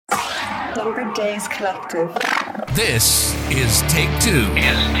Number Days Collective. This is Take Two.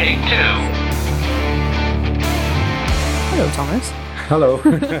 Hello, Thomas. Hello.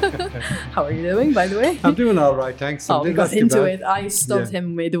 How are you doing, by the way? I'm doing all right, thanks. We got into it. I stopped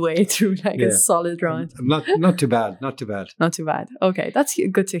him midway through a solid round. Not too bad. Not too bad. Okay, that's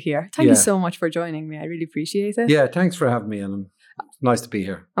good to hear. Thank you so much for joining me. I really appreciate it. Yeah, thanks for having me, and it's nice to be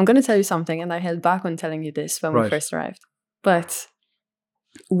here. I'm going to tell you something, and I held back on telling you this when we first arrived. But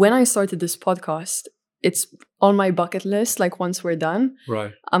when I started this podcast, it's on my bucket list. Like once we're done,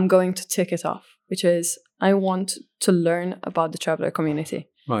 I'm going to tick it off, which is I want to learn about the traveler community.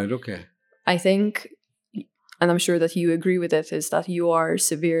 Right, okay. I think, and I'm sure that you agree with it, is that you are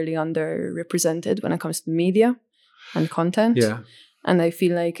severely underrepresented when it comes to media and content. Yeah. And I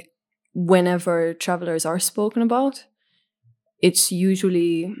feel like whenever travelers are spoken about, it's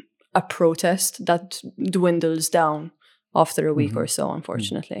usually a protest that dwindles down after a week or so,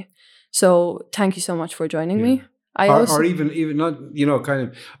 unfortunately. So thank you so much for joining me. Or even not,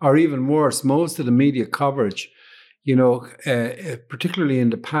 or even worse, most of the media coverage, particularly in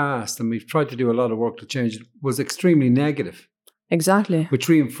the past, and we've tried to do a lot of work to change it, was extremely negative. Exactly. Which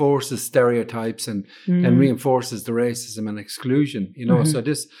reinforces stereotypes and reinforces the racism and exclusion, So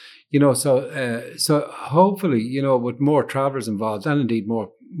this, so hopefully, with more travelers involved and indeed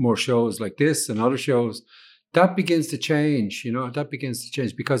more shows like this and other shows, that begins to change,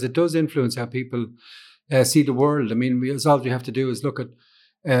 because it does influence how people see the world. I mean, all you have to do is look at,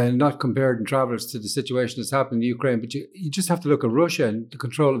 not comparing travelers to the situation that's happening in Ukraine, but you just have to look at Russia and the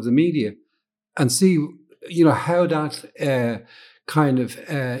control of the media and see, how that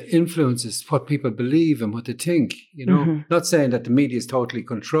influences what people believe and what they think, Not saying that the media is totally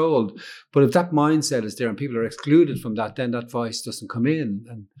controlled, but if that mindset is there and people are excluded from that, then that voice doesn't come in.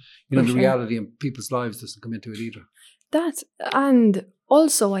 And, the reality in people's lives doesn't come into it either. And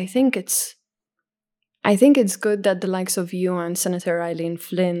also I think it's good that the likes of you and Senator Eileen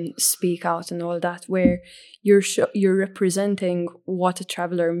Flynn speak out and all that, where you're representing what a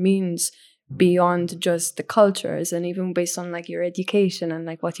traveler means beyond just the cultures, and even based on like your education and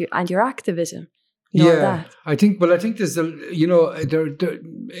like and your activism. That. I think there's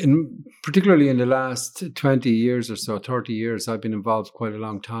particularly in the last 20 years or so, 30 years, I've been involved quite a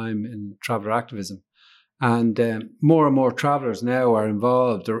long time in traveler activism, and more and more travelers now are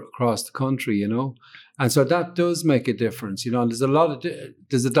involved across the country, and so that does make a difference, There's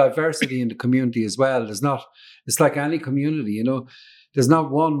a diversity in the community as well. It's like any community, There's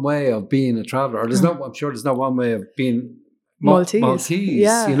not one way of being a traveler, or I'm sure there's not one way of being Maltese,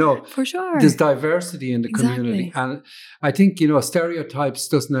 for sure. There's diversity in the community, and I think stereotypes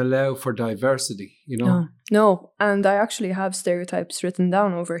doesn't allow for diversity. No, and I actually have stereotypes written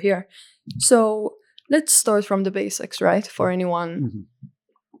down over here. So let's start from the basics, right? For anyone,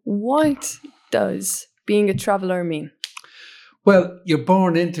 what does being a traveler mean? Well, you're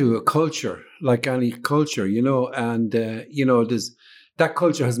born into a culture, like any culture, and there's that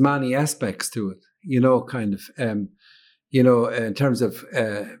culture has many aspects to it, in terms of,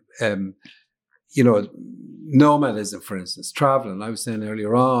 nomadism, for instance, traveling. I was saying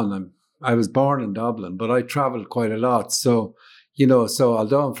earlier on, I was born in Dublin, but I traveled quite a lot. So, so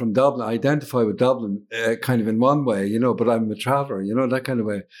although I'm from Dublin, I identify with Dublin kind of in one way, but I'm a traveler, that kind of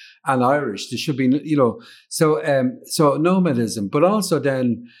way. And Irish, there should be, so nomadism, but also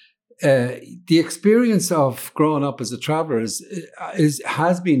then the experience of growing up as a traveler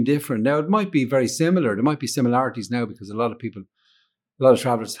has been different. Now, it might be very similar. There might be similarities now because a lot of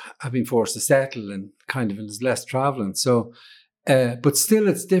travelers have been forced to settle and there's less traveling. So, but still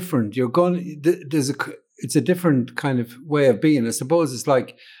it's different. It's a different kind of way of being. I suppose it's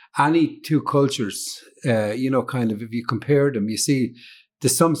like any two cultures, if you compare them, you see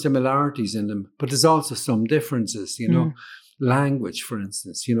there's some similarities in them, but there's also some differences, Language, for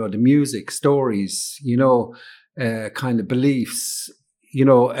instance, the music, stories, beliefs,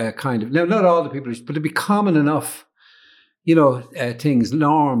 now not all the people, but it'd be common enough, things,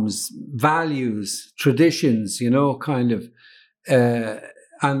 norms, values, traditions, and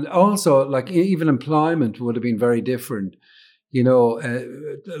also like even employment would have been very different. A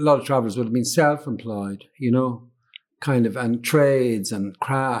lot of travelers would have been self-employed, and trades and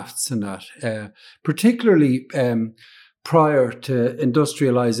crafts and that, particularly prior to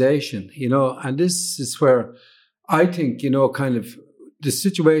industrialization, and this is where I think, the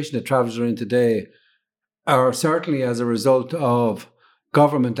situation that travelers are in today are certainly as a result of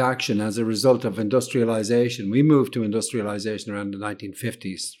government action, as a result of industrialization. We moved to industrialization around the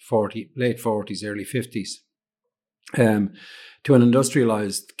 1950s, late 40s, early 50s, to an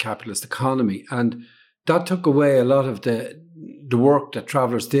industrialized capitalist economy. And that took away a lot of the the work that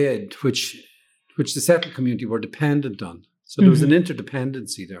travellers did, which the settled community were dependent on. So there was an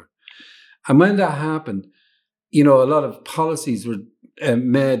interdependency there. And when that happened, a lot of policies were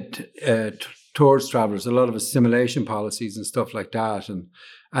made towards travellers, a lot of assimilation policies and stuff like that,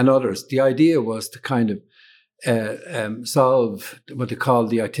 and others. The idea was to kind of solve what they call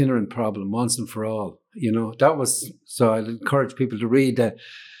the itinerant problem once and for all. That was, so I'd encourage people to read that.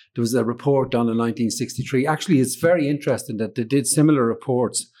 There was a report done in 1963. Actually, it's very interesting that they did similar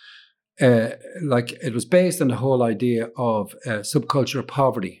reports. Like it was based on the whole idea of subculture of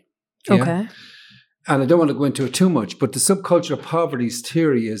poverty. Yeah? Okay. And I don't want to go into it too much, but the subculture of poverty's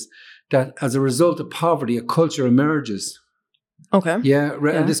theory is that as a result of poverty, a culture emerges. Okay. Yeah,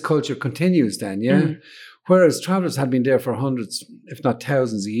 and this culture continues then, yeah. Whereas travellers had been there for hundreds, if not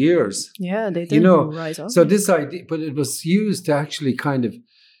thousands of years. Yeah, they did rise up. So this idea, but it was used to actually kind of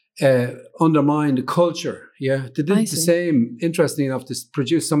undermine the culture. Yeah, they did the same. Interestingly enough, to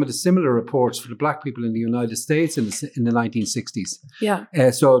produce some of the similar reports for the black people in the United States in the 1960s. Yeah.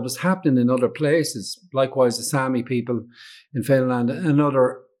 So it was happening in other places. Likewise, the Sami people in Finland and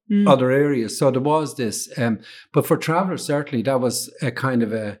other areas. So there was this. But for travellers, certainly that was a kind of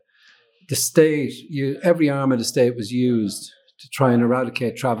the state. Every arm of the state was used to try and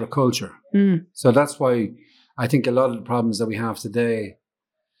eradicate traveller culture. So that's why I think a lot of the problems that we have today.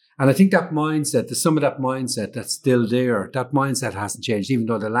 And I think that mindset, there's some of that mindset that's still there. That mindset hasn't changed, even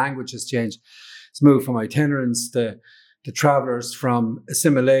though the language has changed. It's moved from itinerants to travellers, from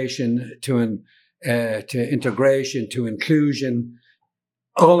assimilation to integration to inclusion.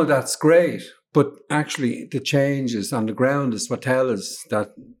 All of that's great, but actually the changes on the ground is what tell us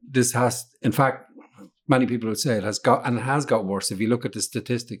that this has, in fact, many people would say it has got worse. If you look at the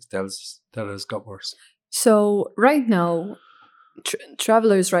statistics, tells us that it has got worse. So right now,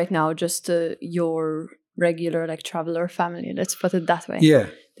 travelers right now, just your regular traveler family, let's put it that way. Yeah.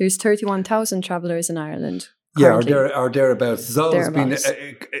 There's 31,000 travelers in Ireland. Currently. Yeah, or thereabouts. There's always been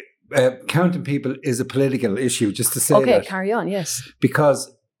counting people is a political issue, just to say that. Okay, carry on, yes. Because,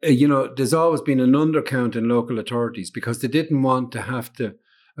 there's always been an undercount in local authorities because they didn't want to have to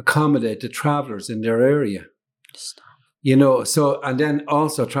accommodate the travellers in their area. Stop. So, and then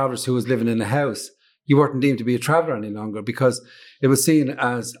also travellers who was living in a house. You weren't deemed to be a traveller any longer because it was seen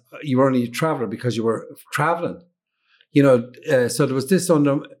as you were only a traveller because you were travelling. So there was this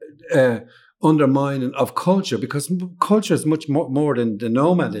undermining of culture, because culture is much more than the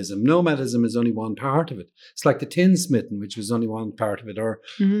nomadism. Nomadism is only one part of it. It's like the tinsmithing, which was only one part of it, or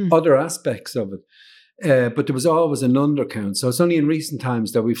other aspects of it. But there was always an undercount. So it's only in recent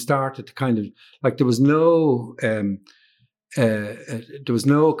times that we've started to kind of, there was no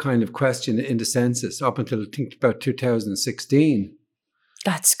kind of question in the census up until I think about 2016.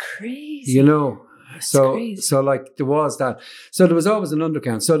 That's crazy. So crazy. So there was that. So there was always an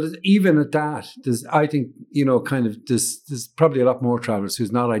undercount. So even at that, there's, I think, there's probably a lot more travellers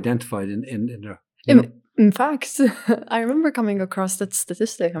who's not identified in there. In fact, I remember coming across that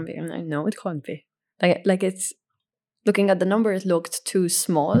statistic and being like, no, it can't be. Like it's, looking at the number, it looked too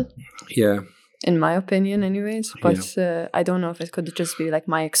small. Yeah. In my opinion, anyways. But I don't know if it could just be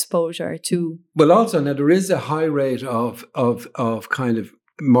my exposure to. Well, also now there is a high rate of kind of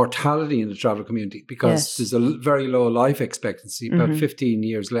mortality in the travel community because there's a very low life expectancy, about 15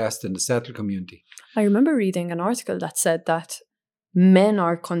 years less than the settled community. I remember reading an article that said that men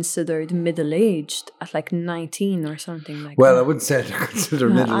are considered middle-aged at 19 or something like that. Well, I wouldn't say they're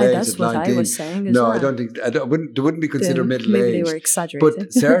considered middle-aged that's at 19. That's what I was saying as well. No, I don't think, they wouldn't be considered middle-aged. Maybe they were exaggerating.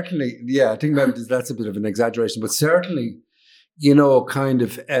 But certainly, I think maybe that's a bit of an exaggeration, but certainly, it's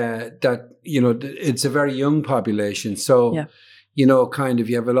a very young population. So, you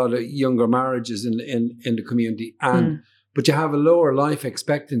have a lot of younger marriages in the community, but you have a lower life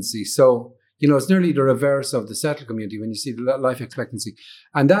expectancy. So, it's nearly the reverse of the settled community when you see the life expectancy.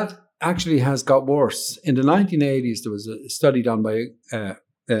 And that actually has got worse. In the 1980s, there was a study done by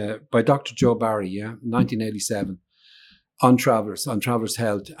Dr. Joe Barry, 1987, on travellers'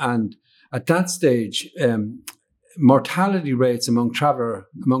 health. And at that stage, mortality rates among traveller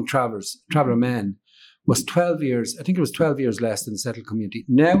men, was 12 years, I think it was 12 years less than the settled community.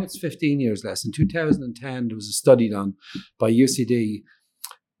 Now it's 15 years less. In 2010, there was a study done by UCD,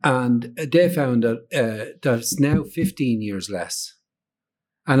 and they found that it's now 15 years less.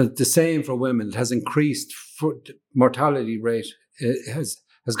 And it's the same for women. It has increased. Mortality rate has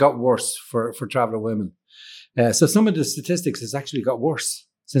got worse for traveller women. So some of the statistics has actually got worse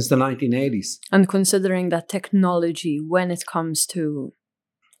since the 1980s. And considering that technology, when it comes to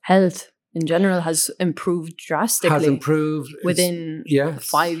health in general, has improved drastically. Has improved. Within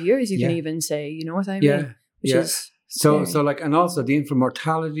 5 years, you can even say, you know what I mean? Which is So like, and also the infant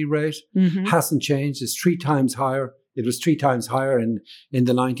mortality rate hasn't changed. It's 3 times higher. It was 3 times higher in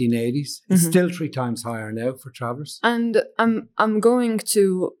the 1980s. It's still 3 times higher now for travellers. And I'm going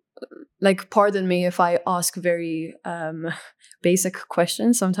to, like, pardon me if I ask very basic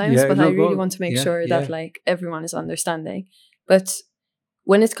questions sometimes, but I really want to make sure that like everyone is understanding. But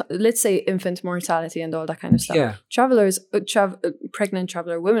when let's say infant mortality and all that kind of stuff, travelers, pregnant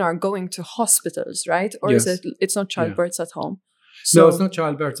traveler women are going to hospitals, right? Or is it's not childbirths at home? So, no, it's not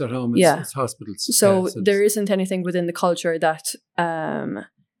childbirths at home. It's hospitals. So there isn't anything within the culture that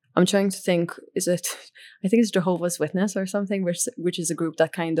I'm trying to think. Is it? I think it's Jehovah's Witness or something, which is a group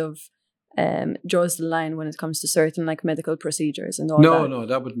that kind of draws the line when it comes to certain like medical procedures and all that. No,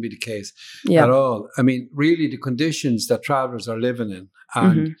 that wouldn't be the case at all. I mean, really, the conditions that travellers are living in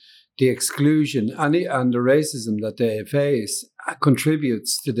and the exclusion and the racism that they face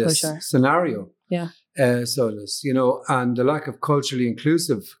contributes to this scenario. Yeah. So there's, you know, and the lack of culturally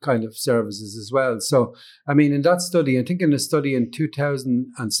inclusive kind of services as well. So, I mean, in that study, I think in a study in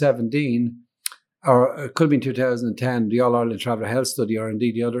 2017, or it could have been 2010, the All Ireland Traveller Health Study, or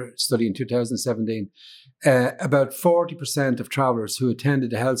indeed the other study in 2017, about 40% of travellers who attended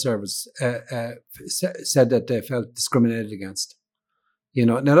the health service said that they felt discriminated against. You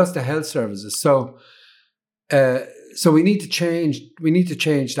know, now that's the health services. So we need to change. We need to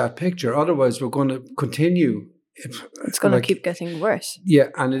change that picture. Otherwise, we're going to continue. It's going to keep getting worse. Yeah,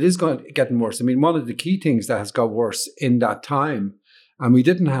 and it is getting worse. I mean, one of the key things that has got worse in that time, and we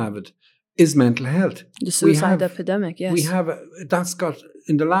didn't have it, is mental health. The suicide epidemic. Yes, we have. That's got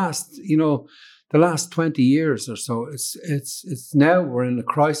in the last, you know, the last 20 years or so. It's now we're in a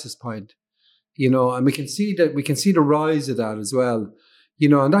crisis point. You know, and we can see that. We can see the rise of that as well. You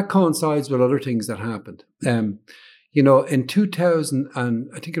know, and that coincides with other things that happened. You know, in 2000, and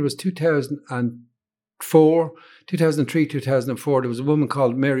I think it was 2004, 2003, 2004, there was a woman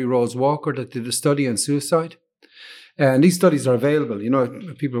called Mary Rose Walker that did a study on suicide. And these studies are available, you know,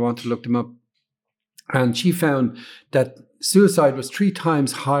 if people want to look them up. And she found that suicide was 3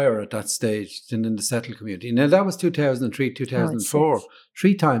 times higher at that stage than in the settled community. Now, that was 2003, 2004,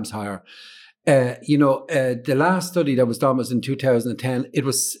 3 times higher. You know, the last study that was done was in 2010. It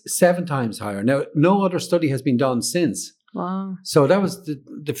was 7 times higher. Now, no other study has been done since. Wow. So that was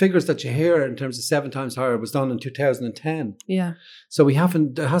the figures that you hear in terms of 7 times higher was done in 2010. Yeah. So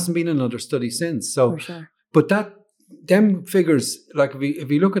there hasn't been another study since. So, for sure. But them figures, like if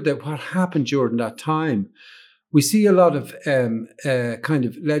we look at what happened during that time, we see a lot of kind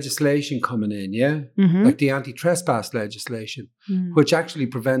of legislation coming in, like the anti-trespass legislation, which actually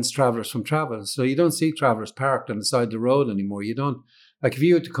prevents travellers from travelling. So you don't see travellers parked on the side of the road anymore. You don't, like if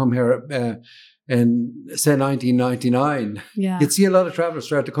you had to come here in, say, 1999, you'd see a lot of travellers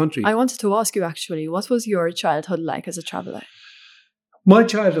throughout the country. I wanted to ask you, actually, what was your childhood like as a traveller? My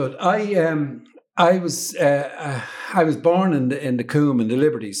childhood, I was born in the Coombe in the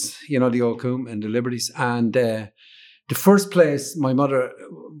Liberties, you know, the old Coombe in the Liberties, and the first place my mother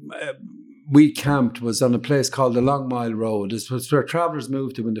we camped was on a place called the Long Mile Road. This was where travellers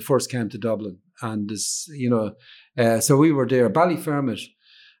moved to when they first came to Dublin, and this, you know, so we were there. Ballyfermot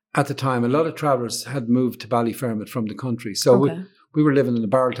at the time, a lot of travellers had moved to Ballyfermot from the country, so we were living in a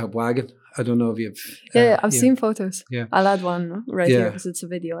barrel top wagon. I don't know if you've... I've seen photos. Yeah. I'll add one here because it's a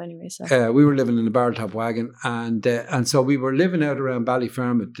video anyway. So we were living in a barrel top wagon, and so we were living out around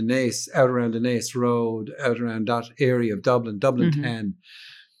Ballyfermot, out around the Nace Road, out around that area of Dublin 10.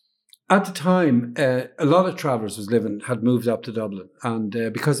 At the time, a lot of travellers had moved up to Dublin, and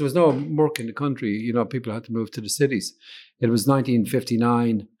because there was no work in the country, you know, people had to move to the cities. It was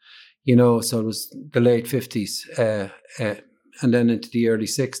 1959, you know, so it was the late 50s, and then into the early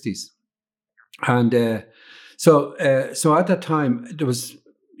 60s. And so at that time, there was,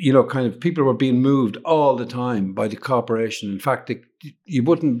 you know, kind of people were being moved all the time by the corporation. In fact, you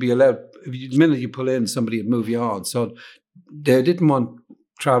wouldn't be allowed, the minute you pull in, somebody would move you on. So they didn't want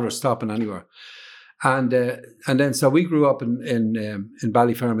travellers stopping anywhere. And then so we grew up in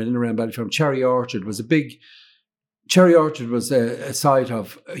Ballyfermot, in and around Ballyfermot. Cherry Orchard was a site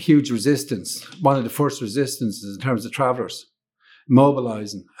of huge resistance, one of the first resistances in terms of travellers.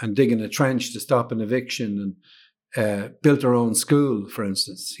 Mobilising and digging a trench to stop an eviction, and built their own school, for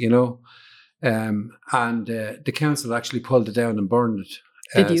instance, you know. And the council actually pulled it down and burned it.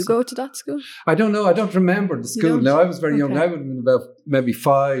 Did you go to that school? I don't know. I don't remember the school. No, I was very young. I would have been about maybe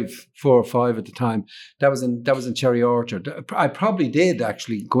 4 or 5 at the time. That was in Cherry Orchard. I probably did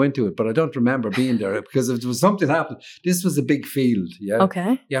actually go into it, but I don't remember being there because if there was something happened, this was a big field. Yeah.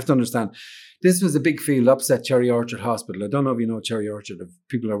 Okay. You have to understand. This was a big field opposite Cherry Orchard Hospital. I don't know if you know Cherry Orchard, if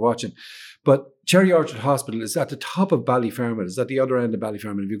people are watching. But Cherry Orchard Hospital is at the top of Ballyfermot. It's at the other end of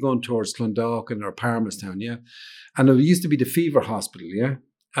Ballyfermot. If you're going towards Clondalkin or Palmerstown, yeah. And it used to be the Fever Hospital, yeah.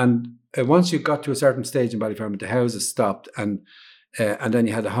 And once you got to a certain stage in Ballyfermot, the houses stopped, and then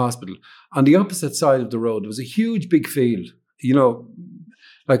you had a hospital. On the opposite side of the road, there was a huge big field,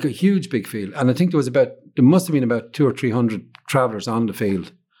 like a huge big field. And I think there must have been about 200 or 300 travellers on the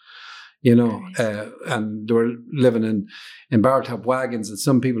field, and they were living in bar-top wagons, and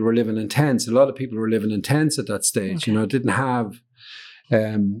some people were living in tents. A lot of people were living in tents at that stage, didn't have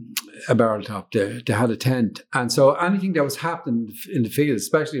a barrel top. They had a tent. And so anything that was happening in the field,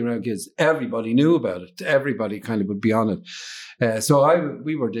 especially around kids, everybody knew about it. Everybody kind of would be on it. So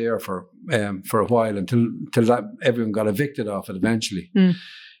we were there for a while until everyone got evicted off it eventually. So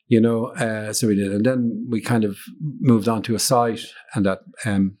we did. And then we kind of moved on to a site, and that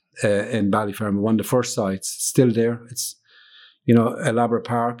in Ballyfermot, one of the first sites, still there. It's elaborate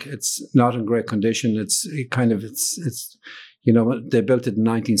park. It's not in great condition. They built it in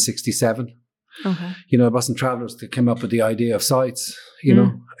 1967. Okay. It wasn't travellers that came up with the idea of sites.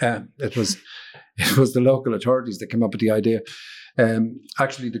 It was the local authorities that came up with the idea.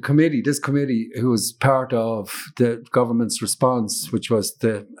 Actually, this committee, who was part of the government's response, which was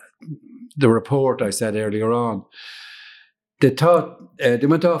the report I said earlier on, they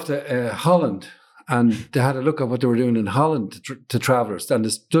went off to Holland, and they had a look at what they were doing in Holland to travellers, and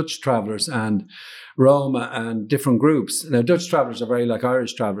there's Dutch travellers and Roma and different groups. Now, Dutch travellers are very like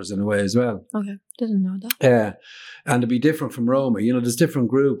Irish travellers in a way as well. Okay, didn't know that. And to be different from Roma, there's different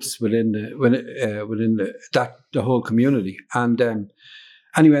groups within the whole community. And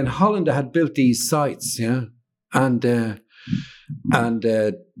anyway, in Holland, they had built these sites, yeah, and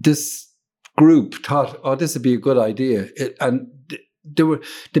this group thought, oh, this would be a good idea, and they were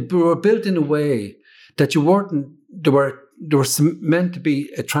built in a way that they were meant to be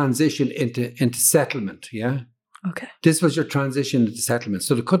a transition into settlement, yeah. Okay. This was your transition into settlement,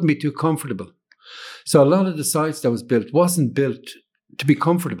 so they couldn't be too comfortable. So a lot of the sites that was built wasn't built to be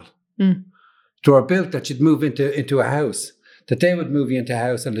comfortable. They were built that you'd move into a house, that they would move you into a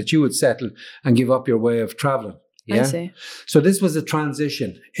house, and that you would settle and give up your way of travelling. Yeah? I see. So this was a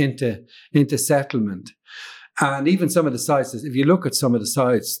transition into settlement. And even some of the sites, if you look at some of the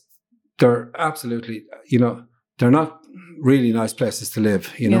sites, they're absolutely, they're not really nice places to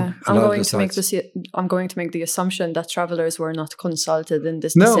live, I'm going to make the assumption that travellers were not consulted in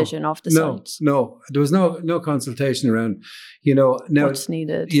this decision of the sites. No, there was no consultation around, now what's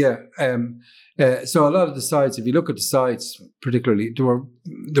needed. Yeah. So a lot of the sites, if you look at the sites particularly,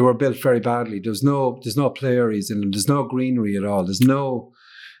 they were built very badly. There's no play areas in them. There's no greenery at all. There's no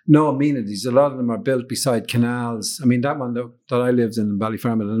amenities. A lot of them are built beside canals. I mean, that one that I lived in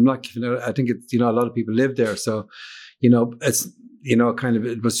Ballyfermot, and I'm not, I think it's, a lot of people live there. So, it's,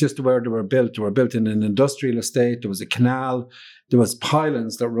 it was just where they were built. They were built in an industrial estate. There was a canal. There was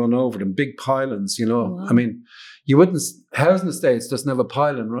pylons that run over them, big pylons, Wow. I mean, you wouldn't, housing estates doesn't have a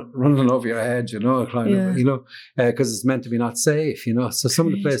pylon running over your head, because it's meant to be not safe, So some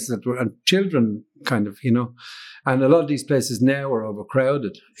of the places that were, and children kind of, and a lot of these places now are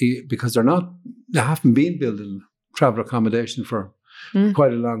overcrowded because they haven't been building travel accommodation for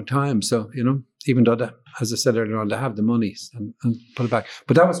quite a long time. So, even though that, as I said earlier on, they have the money and put it back.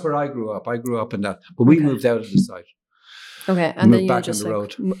 But that was where I grew up. I grew up in that. But we moved out of the site. Okay, and then you back just on the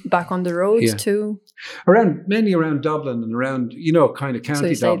road. Back on the road too? Mainly around Dublin and around, kind of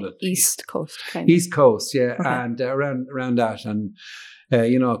County Dublin. East Coast, kind of. East Coast, yeah. Okay. And around that. And,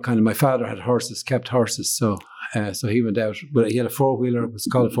 kind of my father had kept horses. So he went out, but he had a four-wheeler. It was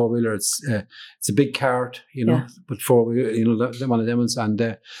called a four-wheeler. It's a big cart, with four-wheeler, one of them ones.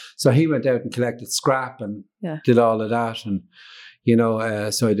 And so he went out and collected scrap and did all of that. And,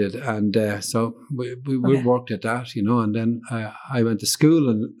 so I did. And so we worked at that, and then I went to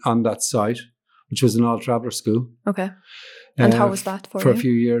school on that site, which was an all-traveller school. Okay. And how was that for you? A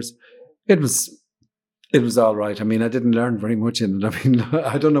few years. It was all right. I mean, I didn't learn very much in it. I mean,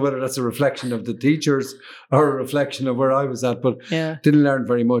 I don't know whether that's a reflection of the teachers or a reflection of where I was at, but didn't learn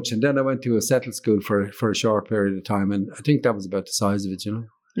very much. And then I went to a settled school for a short period of time. And I think that was about the size of it,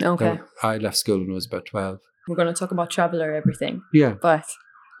 Okay. So I left school when I was about 12. We're going to talk about traveller everything. Yeah. But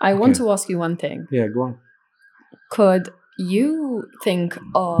I want to ask you one thing. Yeah, go on. Could you think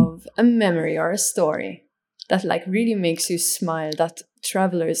of a memory or a story that really makes you smile, that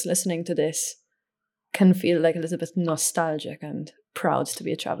travellers listening to this can feel like a little bit nostalgic and proud to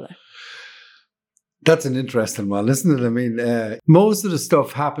be a traveller? That's an interesting one, isn't it? I mean, most of the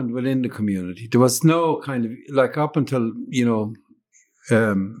stuff happened within the community. There was no kind of, up until,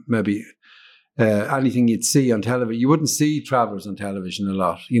 maybe anything you'd see on television. You wouldn't see travellers on television a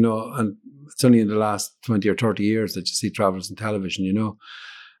lot, and it's only in the last 20 or 30 years that you see travellers on television,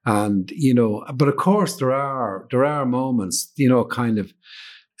 And, but of course there are moments, kind of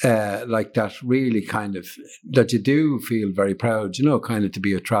like that really kind of, that you do feel very proud, kind of to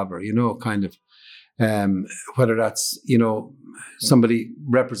be a traveller, kind of, whether that's, somebody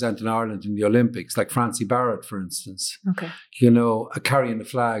representing Ireland in the Olympics, like Francie Barrett, for instance, Okay. Carrying the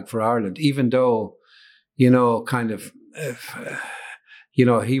flag for Ireland, even though, kind of, he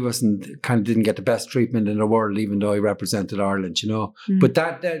didn't get the best treatment in the world, even though he represented Ireland, But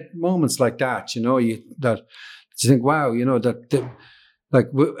that moments like that, you think, wow,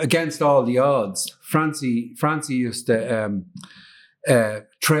 against all the odds, Francie used to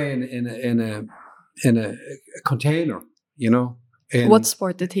train in a container, What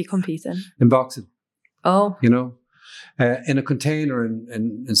sport did he compete in? In boxing. Oh. In a container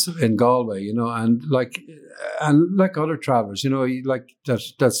in Galway, and like other travellers,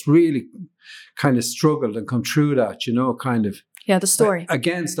 that's really kind of struggled and come through that, kind of. Yeah, the story.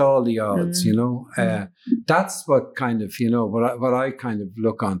 Against all the odds, that's what kind of, what I kind of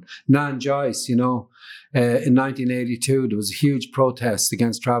look on. Nan Joyce, in 1982, there was a huge protest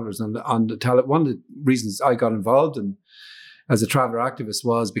against travellers on the Tallaght. One of the reasons I got involved as a traveller activist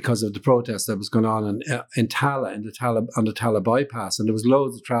was because of the protest that was going on in Tallaght, on the Tallaght bypass, and there was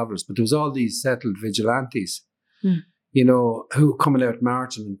loads of travellers, but there was all these settled vigilantes, who coming out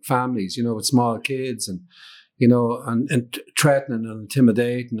marching in families, with small kids and threatening and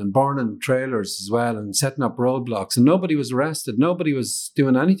intimidating and burning trailers as well and setting up roadblocks, and nobody was arrested, nobody was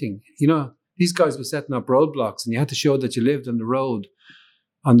doing anything. These guys were setting up roadblocks, and you had to show that you lived on the road.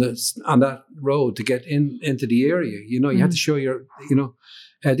 On that road to get into the area, you had to show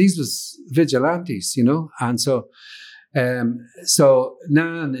these was vigilantes, and so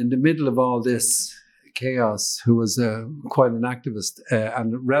Nan, in the middle of all this chaos, who was quite an activist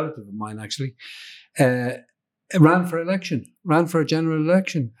and a relative of mine actually, ran for a general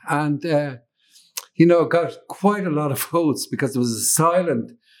election, and got quite a lot of votes because there was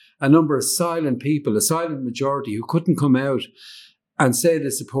a number of silent people, a silent majority who couldn't come out and say they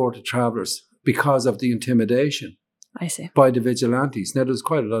supported travellers because of the intimidation. I see. By the vigilantes. Now, there was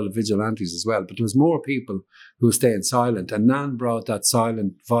quite a lot of vigilantes as well, but there was more people who were staying silent, and Nan brought that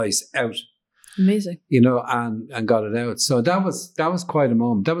silent voice out. Amazing. And got it out. So that was quite a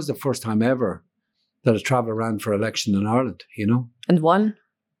moment. That was the first time ever that a traveller ran for election in Ireland, And won?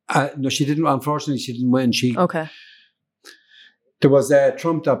 No, she didn't. Unfortunately, she didn't win. Okay. There was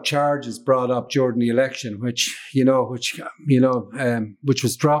trumped-up charges brought up during the election, which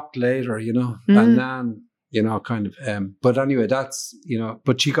was dropped later, and Nan, kind of. But anyway, that's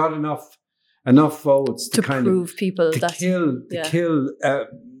But she got enough votes to kind prove of people to kill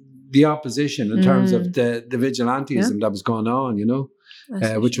the opposition in terms of the vigilantism that was going on,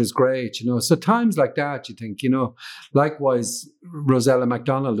 which was great, So times like that, you think, Likewise, Rosella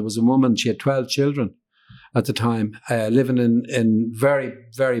MacDonald, there was a woman. She had 12 children at the time, living in very,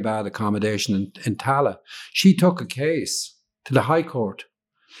 very bad accommodation in Tallaght. She took a case to the High Court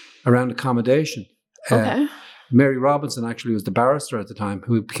around accommodation. Okay. Mary Robinson actually was the barrister at the time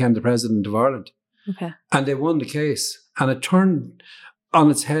who became the president of Ireland. Okay. And they won the case. And it turned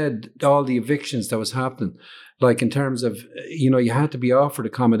on its head all the evictions that was happening. Like in terms of, you had to be offered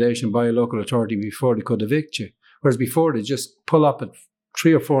accommodation by a local authority before they could evict you. Whereas before they just pull up at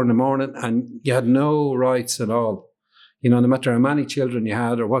 3 or 4 in the morning and you had no rights at all, no matter how many children you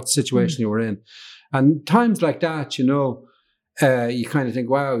had or what situation you were in. And times like that, you kind of think,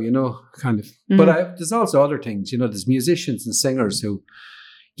 wow, kind of. But there's also other things, there's musicians and singers who,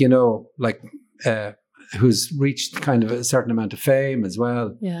 who's reached kind of a certain amount of fame as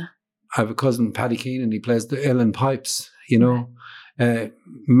well. Yeah. I have a cousin, Paddy Keenan, he plays the uilleann pipes,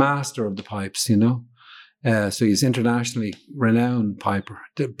 master of the pipes, so he's internationally renowned piper.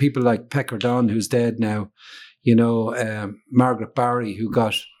 People like Pecker Dunn, who's dead now, Margaret Barry, who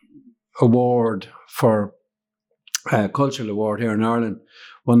got award for cultural award here in Ireland,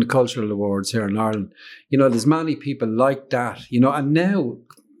 won the cultural awards here in Ireland. There's many people like that, and now,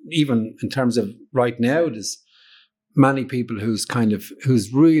 even in terms of right now, there's many people who's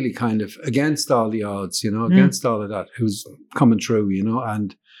really kind of against all the odds, against all of that, who's coming through,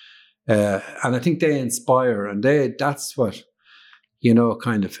 and I think they inspire, and that's what,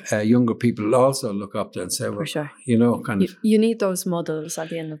 kind of younger people also look up to and say, well, for sure. Kind of. You need those models at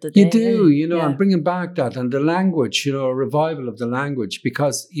the end of the day. You do, and bringing back that and the language, a revival of the language,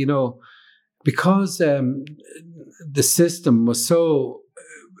 because the system was so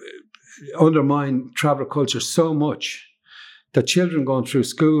undermined traveller culture so much that children going through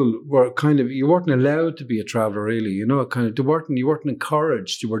school were you weren't allowed to be a traveller really, you weren't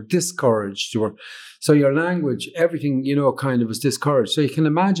encouraged, you were discouraged, so your language, everything, was discouraged. So you can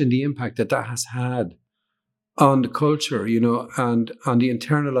imagine the impact that has had on the culture, and on the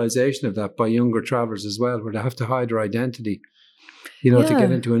internalization of that by younger travellers as well, where they have to hide their identity, to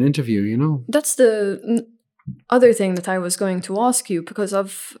get into an interview, That's the other thing that I was going to ask you, because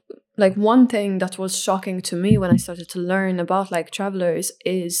of one thing that was shocking to me when I started to learn about travelers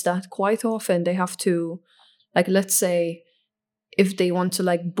is that quite often they have to, let's say, if they want to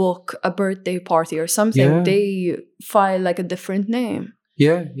book a birthday party or something, they file a different name.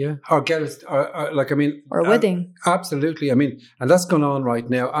 Yeah, or get it, or a wedding. Absolutely. And that's going on right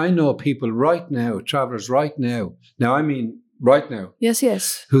now. I know people right now, travelers right now. Now, right now.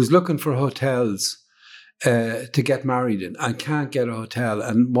 Yes. Who's looking for hotels to get married in and can't get a hotel.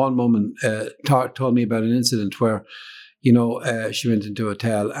 And one woman told me about an incident where, she went into a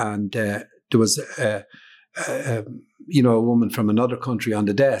hotel and there was a woman from another country on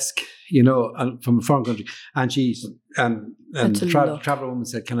the desk, and from a foreign country, and the travel woman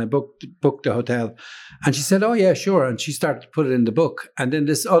said, "Can I book the hotel?" And she said, "Oh yeah, sure." And she started to put it in the book. And then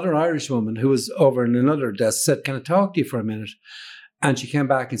this other Irish woman who was over in another desk said, "Can I talk to you for a minute?" And she came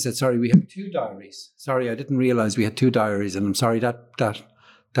back and said, "Sorry, we have 2 diaries. Sorry, I didn't realize we had 2 diaries, and I'm sorry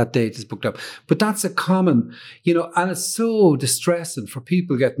that date is booked up." But that's a common, and it's so distressing for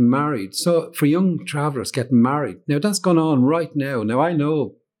people getting married. So for young travellers getting married. Now that's going on right now. Now I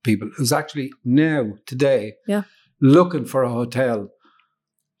know people who's actually now, today, looking for a hotel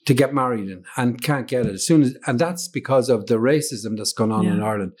to get married in and can't get it and that's because of the racism that's gone on in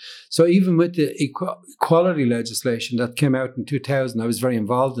Ireland. So even with the equality legislation that came out in 2000, I was very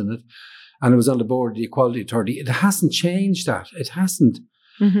involved in it, and I was on the board of the Equality Authority. It hasn't changed that. It hasn't.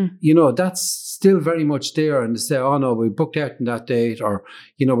 Mm-hmm. That's still very much there, and they say, "Oh no, we booked out on that date," or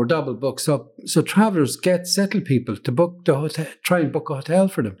we're double booked. So travellers settle people to book the hotel, try and book a hotel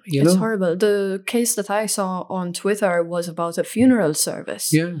for them. It's horrible. The case that I saw on Twitter was about a funeral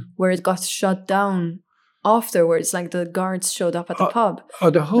service, where it got shut down afterwards. The guards showed up at the pub.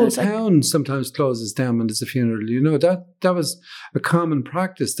 The whole town sometimes closes down when there's a funeral. That was a common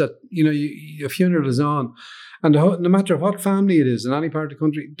practice. That a funeral is on. And no matter what family it is in any part of the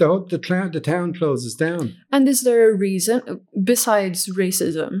country, the town closes down. And is there a reason besides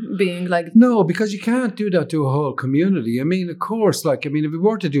racism being No, because you can't do that to a whole community. Of course, if we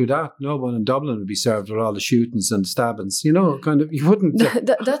were to do that, no one in Dublin would be served with all the shootings and stabbings. You wouldn't.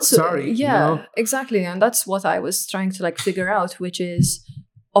 That's sorry. Yeah, exactly, and that's what I was trying to figure out, which is,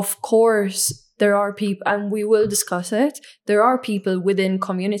 of course, there are people, and we will discuss it. There are people within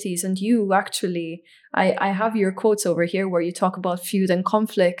communities, and you actually, I have your quotes over here where you talk about feud and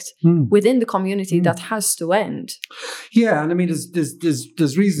conflict within the community that has to end. Yeah, and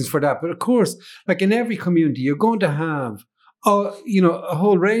there's reasons for that, but of course, in every community, you're going to have, a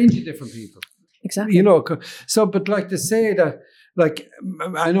whole range of different people. Exactly. So, but to say that.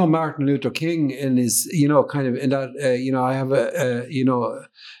 I know Martin Luther King in his, in that, I have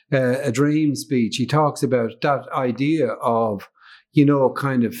a dream speech. He talks about that idea of,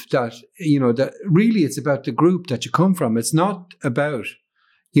 that really it's about the group that you come from. It's not about,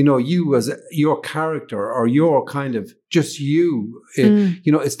 you as your character or your just you.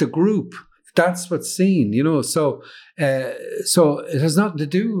 It's the group. That's what's seen, So it has nothing to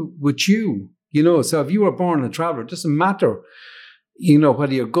do with you, So if you were born a traveller, it doesn't matter.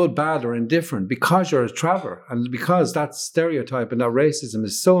 Whether you're good, bad, or indifferent, because you're a traveller, and because that stereotype and that racism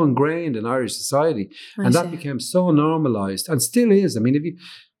is so ingrained in Irish society, that became so normalised, and still is. If you,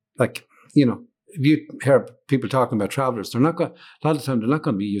 if you hear people talking about travellers, they're not going. A lot of the time, they're not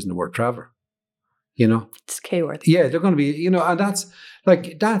going to be using the word traveller. It's a K word. Yeah, they're going to be. And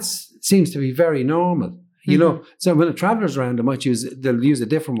that seems to be very normal. So when a traveller's around, they'll use a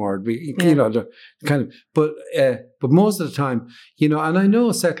different word. But most of the time, and I know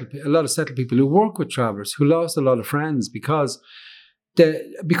a lot of settled people who work with travellers who lost a lot of friends because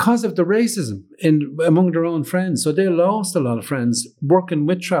of the racism among their own friends. So they lost a lot of friends working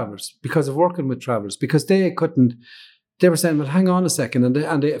with travellers because they couldn't. They were saying, "Well, hang on a second," and they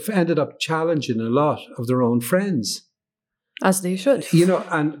ended up challenging a lot of their own friends. As they should.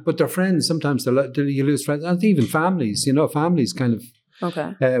 But their friends, sometimes you lose friends, and even families, families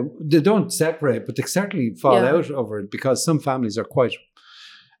okay. They don't separate, but they certainly fall out over it, because some families are quite,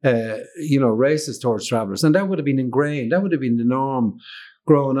 racist towards travellers. And that would have been ingrained. That would have been the norm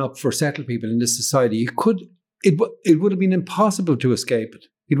growing up for settled people in this society. It would have been impossible to escape it.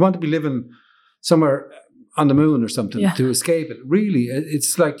 You'd want to be living somewhere on the moon or something to escape it. Really,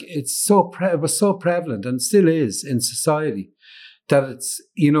 it's it was so prevalent, and still is in society. that it's,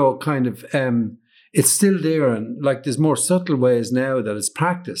 you know, kind of, it's still there, and like there's more subtle ways now that it's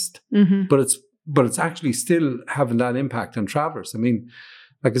practiced, but it's actually still having that impact on travellers. I mean,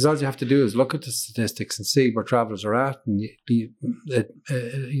 like, all you have to do is look at the statistics and see where travellers are at, and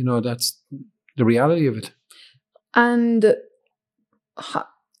you know, that's the reality of it. And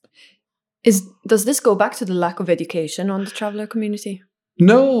does this go back to the lack of education on the traveller community?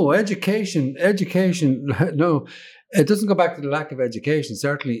 No, education. No, it doesn't go back to the lack of education.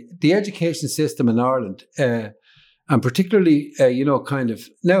 Certainly, the education system in Ireland, and particularly, you know, kind of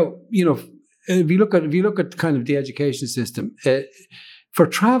now, you know, if you look at kind of the education system, for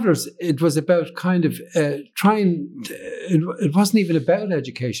travellers, it was about kind of trying. It wasn't even about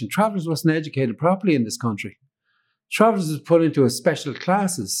education. Travellers wasn't educated properly in this country. Travellers was put into a special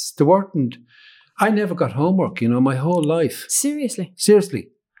classes. They weren't. I never got homework, you know, my whole life. Seriously.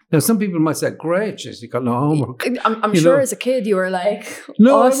 Now, some people might say, great, you got no homework. I'm sure as a kid you were like...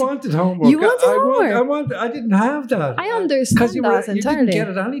 No, I wanted homework. You wanted homework? I didn't have that. I understand that entirely. You didn't get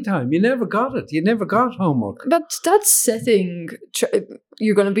it any time. You never got it. You never got homework. But that's setting...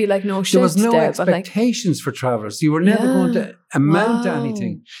 You're going to be like, no shit. There was no expectations for travellers. You were never going to amount to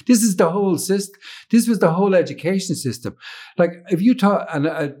anything. This is the whole system. This was the whole education system. Like, if you taught... And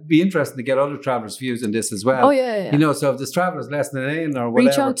it'd be interesting to get other travellers' views on this as well. Oh, yeah. You know, so if there's travellers listening in or whatever...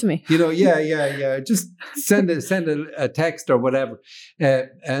 Reach out to me. You know, yeah. Just send a text or whatever.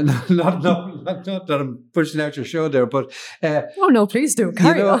 And not that I'm pushing out your show there, but... oh, no, please do.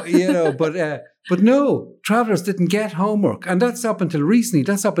 Carry on. You know, but no, travellers didn't get homework. And that's up until recently.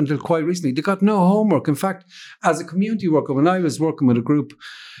 That's up until quite recently. They got no homework. In fact, as a community worker, when I was working with a group,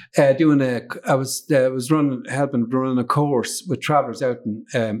 I was helping run a course with travellers out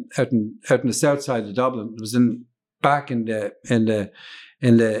in the south side of Dublin. It was back in the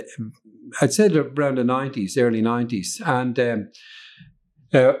I'd say around the 90s, early 90s. And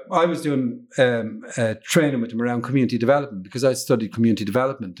I was doing training with them around community development because I studied community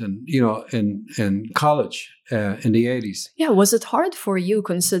development and, you know, in college in the 80s. Yeah, was it hard for you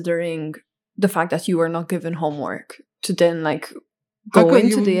considering the fact that you were not given homework to then like go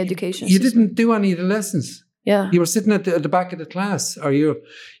into the education system? You didn't do any of the lessons. Yeah. You were sitting at the back of the class or you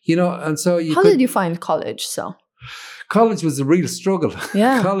know, and so you How did you find college, so? College was a real struggle.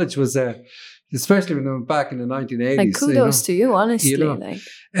 Yeah. College was especially when I went back in the 1980s. Like, kudos to you, honestly. You know, like.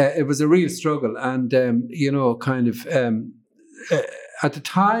 It was a real struggle. And, you know, kind of, at the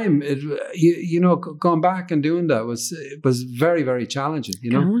time, you know, going back and doing that was very, very challenging,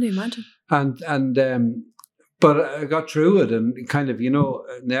 you know. I can only imagine. And but I got through it and kind of, you know,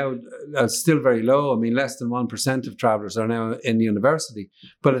 now it's still very low. I mean, less than 1% of travellers are now in university.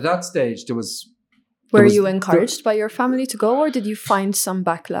 But at that stage, Were you encouraged by your family to go, or did you find some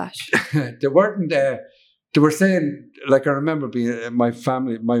backlash? They weren't. They were saying, like, I remember being my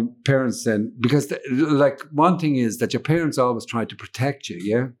parents saying, because like one thing is that your parents always try to protect you,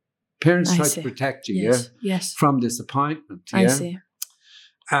 yeah. Parents try to protect you, yes, from disappointment, yeah. I see.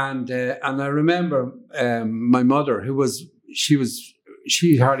 And I remember my mother,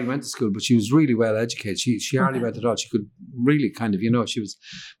 she hardly went to school, but she was really well educated. She hardly went at all. She could really kind of, you know,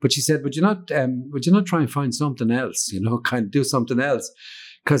 but she said, would you not try and find something else, you know, kind of do something else?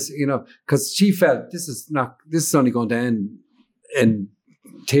 Because she felt this is only going to end in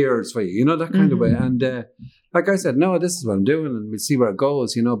tears for you, you know, that kind of way. And like I said, no, this is what I'm doing and we'll see where it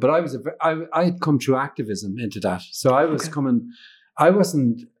goes, you know, but I'd come through activism into that. So I was I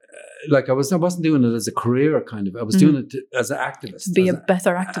wasn't doing it as a career kind of. I was doing it as an activist. To be a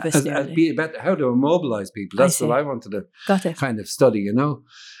better activist. How to mobilize people. That's what I wanted to kind of study, you know.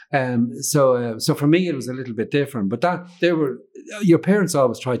 So for me, it was a little bit different. But your parents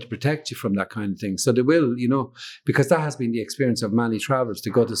always try to protect you from that kind of thing. So they will, you know, because that has been the experience of many travellers to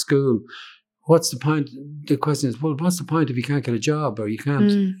go to school. What's the point? The question is, well, what's the point if you can't get a job or you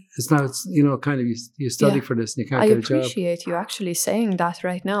can't? It's you know, kind of you study for this and you can't get a job. I appreciate you actually saying that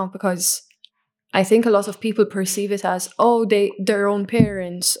right now, because I think a lot of people perceive it as, their own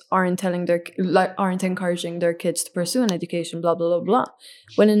parents aren't encouraging their kids to pursue an education, blah, blah, blah, blah.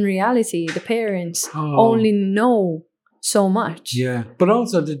 When in reality, the parents only know so much. Yeah, but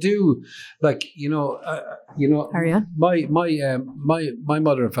also to do, like, Carry on. My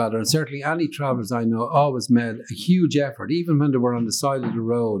mother and father, and certainly any travellers I know, always made a huge effort, even when they were on the side of the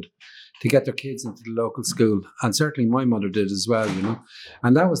road, to get their kids into the local school. And certainly my mother did as well, you know.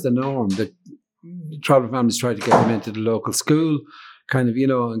 And that was the norm, that traveller families tried to get them into the local school, kind of, you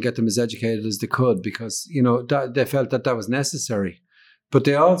know, and get them as educated as they could, because, you know, they felt that was necessary. But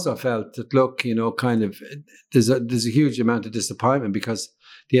they also felt that, look, you know, kind of, there's a huge amount of disappointment because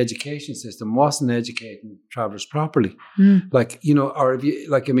the education system wasn't educating travellers properly. Like, or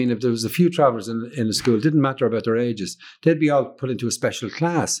if there was a few travellers in a school, it didn't matter about their ages, they'd be all put into a special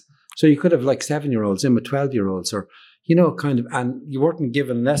class. So you could have like 7-year-olds in with 12-year-olds, or, and you weren't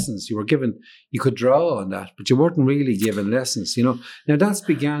given lessons. You could draw on that, but you weren't really given lessons, Now that's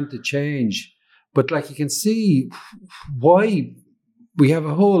began to change, but like you can see why we have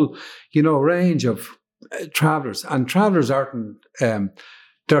a whole, range of travellers, and travellers aren't,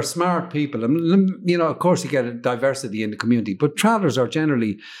 they're smart people. And, of course you get a diversity in the community, but travellers are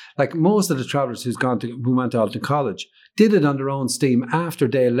generally, like most of the travellers who went out to college, did it on their own steam after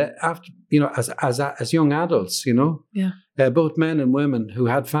as young adults, both men and women who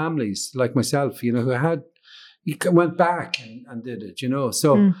had families like myself, who went back and did it, and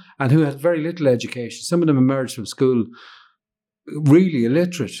who had very little education. Some of them emerged from school really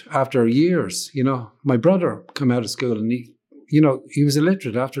illiterate after years. My brother came out of school and he was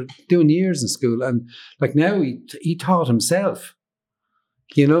illiterate after doing years in school, and like now he taught himself.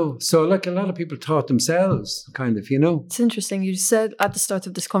 So like a lot of people taught themselves, kind of, It's interesting. You said at the start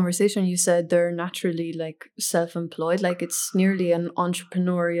of this conversation, you said they're naturally like self-employed, like it's nearly an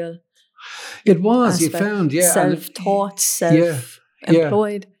entrepreneurial. It was, aspect. You found, yeah. Self-taught,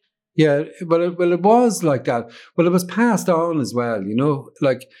 self-employed. Yeah, but it was like that. Well, it was passed on as well,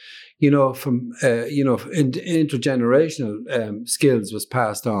 from, intergenerational skills was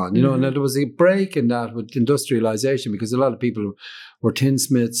passed on, and there was a break in that with industrialization, because a lot of people were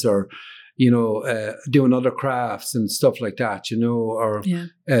tinsmiths or, doing other crafts and stuff like that, or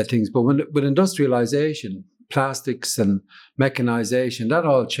things. But with industrialization, plastics and mechanization, that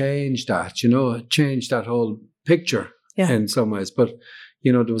all changed that, it changed that whole picture in some ways. But,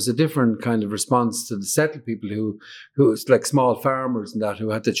 there was a different kind of response to the settled people who was like small farmers and that,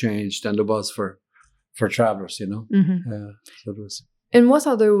 who had to change than there was for travellers, So it was. In what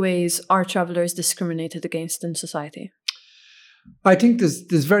other ways are travellers discriminated against in society? I think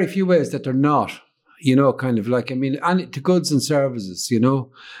there's very few ways that they're not, kind of like, and to goods and services,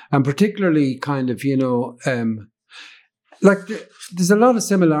 and particularly kind of, like there's a lot of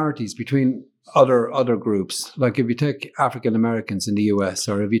similarities between other groups. Like if you take African Americans in the US,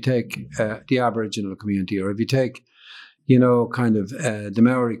 or if you take the Aboriginal community, or if you take, kind of the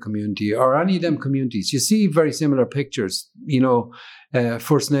Maori community, or any of them communities, you see very similar pictures,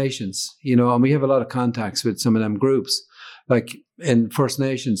 First Nations, and we have a lot of contacts with some of them groups. Like in First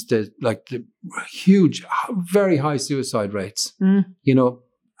Nations, the huge, very high suicide rates,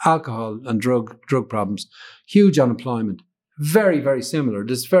 alcohol and drug problems, huge unemployment, very, very similar.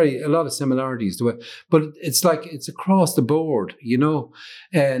 There's a lot of similarities to it, but it's like, it's across the board, now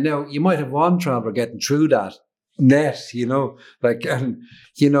you might have one traveller getting through that net,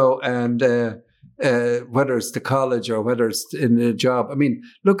 whether it's the college or whether it's in the job. An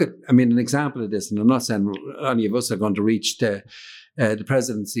example of this, and I'm not saying any of us are going to reach the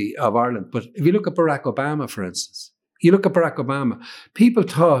presidency of Ireland, but if you look at Barack Obama, for instance, people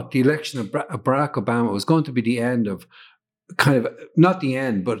thought the election of Barack Obama was going to be the end of, kind of, not the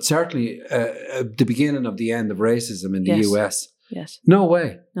end, but certainly the beginning of the end of racism in the US. Yes. No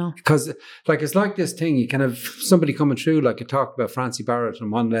way. No. Because it's like this thing, you can have somebody coming through, like you talked about Francie Barrett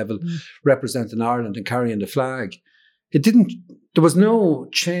on one level, representing Ireland and carrying the flag. There was no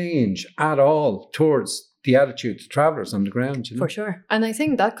change at all towards the attitude to travellers on the ground. For sure. And I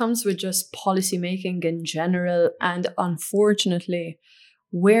think that comes with just policy making in general, and unfortunately,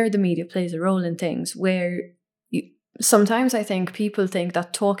 where the media plays a role in things, where sometimes I think people think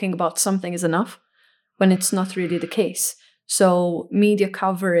that talking about something is enough when it's not really the case. So media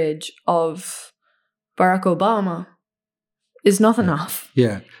coverage of Barack Obama is not enough.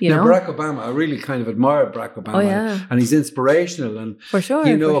 Yeah. Barack Obama, I really kind of admire Barack Obama. And he's inspirational, and for sure,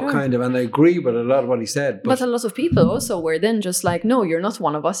 kind of, and I agree with a lot of what he said. But a lot of people also were then just like, no, you're not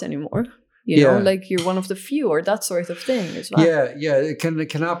one of us anymore. Like you're one of the few, or that sort of thing as well. Yeah, it can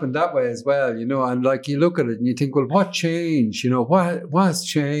happen that way as well, and like you look at it and you think, well, what changed? What has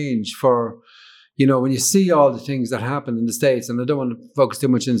changed for, when you see all the things that happen in the States, and I don't want to focus too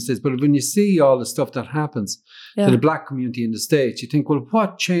much in the States, but when you see all the stuff that happens to the Black community in the States, you think, well,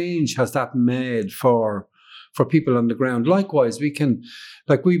 what change has that made for people on the ground? Likewise, we've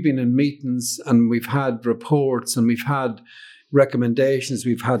been in meetings and we've had reports and we've had recommendations,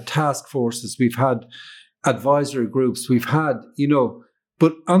 we've had task forces, we've had advisory groups, we've had,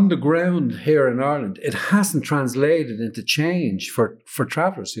 but on the ground here in Ireland, it hasn't translated into change for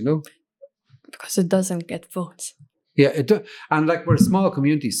travellers, Because it doesn't get votes. Yeah, it does. And like, we're a small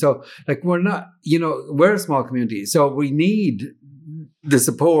community, so like we're a small community, so we need the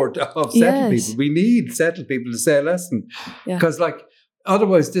support of settled people. We need settled people to say, listen, because like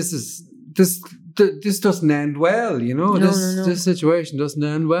otherwise this doesn't end well, No. This situation doesn't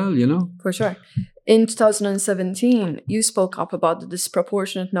end well, For sure. In 2017, you spoke up about the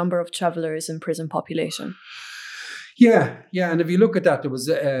disproportionate number of travelers in prison population. Yeah, and if you look at that, there was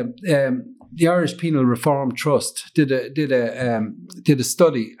the Irish Penal Reform Trust did a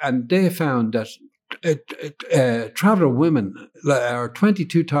study, and they found that traveller women are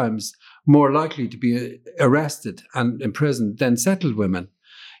 22 times more likely to be arrested and imprisoned than settled women,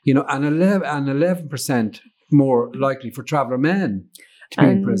 and 11% more likely for traveller men to be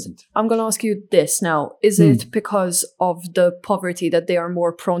imprisoned. I'm going to ask you this now. Is it because of the poverty that they are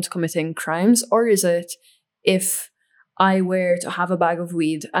more prone to committing crimes, or is it if I were to have a bag of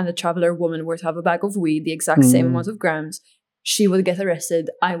weed and a traveller woman were to have a bag of weed, the exact same amount of grams, she would get arrested,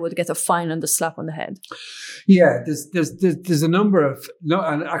 I would get a fine and a slap on the head? Yeah, there's a number of... No,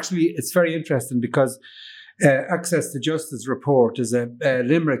 and actually it's very interesting because Access to Justice report is a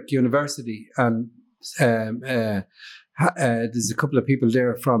Limerick University, and there's a couple of people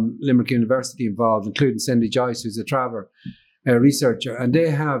there from Limerick University involved, including Cindy Joyce, who's a traveller researcher, and they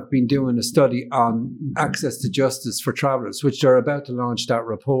have been doing a study on access to justice for travellers, which they're about to launch that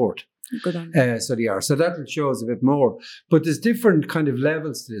report. Good on. So they are. So that will show us a bit more. But there's different kind of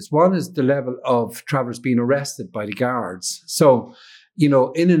levels to this. One is the level of travellers being arrested by the guards. So, in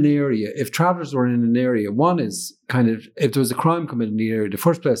an area, if travellers were in an area, one is kind of, if there was a crime committed in the area, the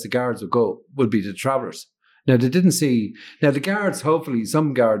first place the guards would be the travellers. Now, they didn't see... Now, the guards, hopefully,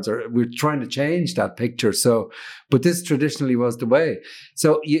 some guards we're trying to change that picture. So, but this traditionally was the way.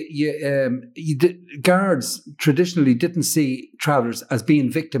 So, guards traditionally didn't see travellers as being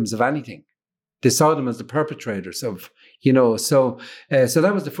victims of anything. They saw them as the perpetrators of, so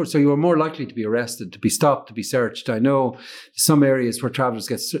that was the first. So you were more likely to be arrested, to be stopped, to be searched. I know some areas where travellers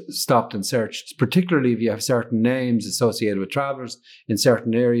get stopped and searched, particularly if you have certain names associated with travellers in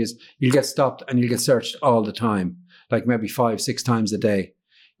certain areas, you'll get stopped and you'll get searched all the time, like maybe 5-6 times a day,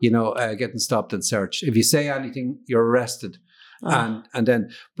 getting stopped and searched. If you say anything, you're arrested. And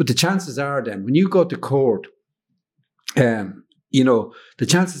then, but the chances are then, when you go to court, the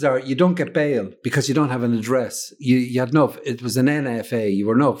chances are you don't get bail because you don't have an address. You had it was an NFA, you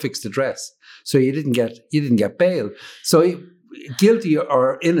were no fixed address. So you didn't get bail. So guilty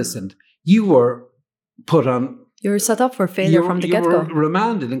or innocent, you were put on... You were set up for failure from the get-go. You were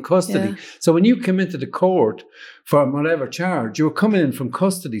remanded in custody. Yeah. So when you came into the court for whatever charge, you were coming in from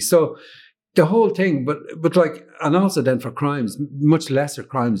custody. So the whole thing, but like, and also then for crimes, much lesser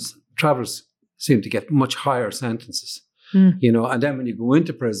crimes, travellers seem to get much higher sentences. And then when you go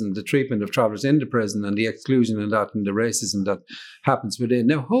into prison, the treatment of travellers into prison and the exclusion and that and the racism that happens within.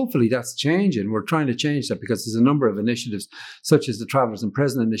 Now, hopefully that's changing. We're trying to change that because there's a number of initiatives, such as the Travellers in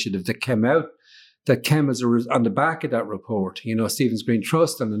Prison initiative that came out, that came as on the back of that report. Stephen's Green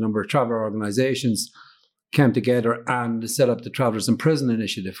Trust and a number of traveller organisations came together and set up the Travellers in Prison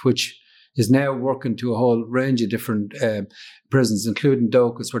initiative, which is now working to a whole range of different prisons, including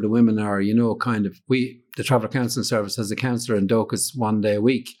Docus, where the women are, the Traveller Counselling Service has a counsellor in Docus 1 day a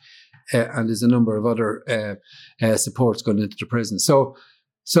week, and there's a number of other supports going into the prison. So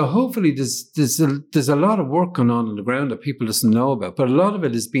hopefully there's a lot of work going on the ground that people doesn't know about, but a lot of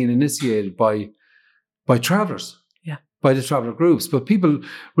it is being initiated by travellers. By the traveller groups, but people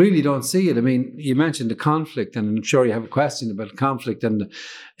really don't see it. I mean, you mentioned the conflict, and I'm sure you have a question about conflict and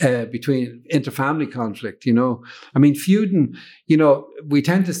between interfamily conflict, I mean, feuding, we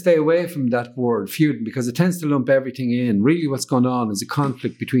tend to stay away from that word, feuding, because it tends to lump everything in. Really what's going on is a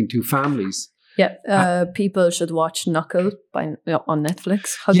conflict between two families. Yeah, people should watch Knuckle on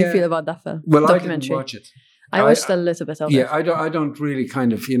Netflix. How do you feel about that film? Well, I didn't watch it. I watched a little bit of it. Yeah, I don't really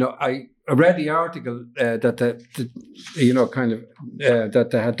kind of, I read the article that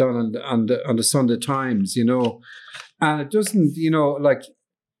they had done on the Sunday Times, and it doesn't,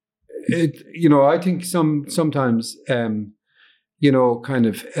 I think sometimes,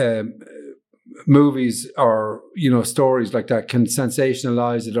 movies or stories like that can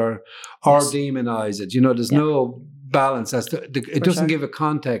sensationalize it or demonize it. There's no balance as to it doesn't give a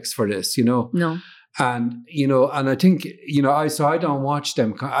context for this. No. And and I think I don't watch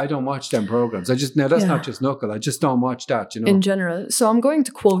them. I don't watch them programs. That's not just Knuckle. I just don't watch that. In general. So I'm going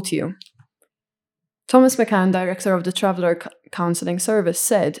to quote you. Thomas McAnn, director of the Traveller Counselling Service,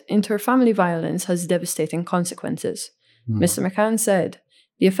 said, "Interfamily violence has devastating consequences." Mr. McAnn said,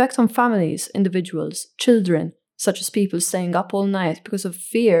 "The effect on families, individuals, children, such as people staying up all night because of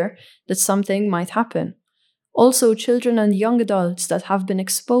fear that something might happen. Also, children and young adults that have been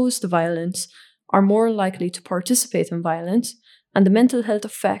exposed to violence are more likely to participate in violence, and the mental health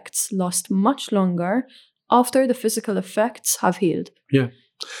effects last much longer after the physical effects have healed. Yeah.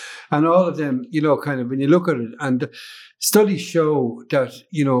 And all of them, kind of when you look at it, and studies show that,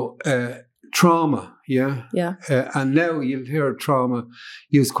 trauma, and now you'll hear trauma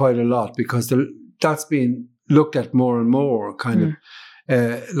used quite a lot because that's being looked at more and more, kind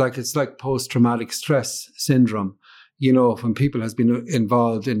of like it's like post-traumatic stress syndrome. When people has been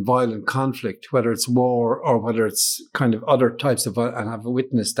involved in violent conflict, whether it's war or whether it's kind of other types of, and have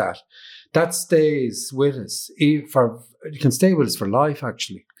witnessed that stays with us. It can stay with us for life,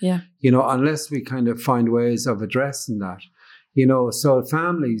 actually. Yeah. Unless we kind of find ways of addressing that. So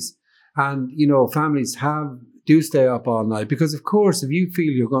families do stay up all night because, of course, if you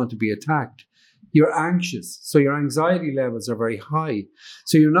feel you're going to be attacked, you're anxious. So your anxiety levels are very high.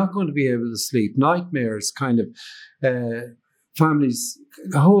 So you're not going to be able to sleep. Nightmares, kind of,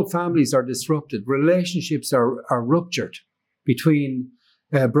 whole families are disrupted. Relationships are ruptured between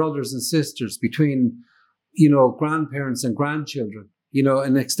brothers and sisters, between, grandparents and grandchildren,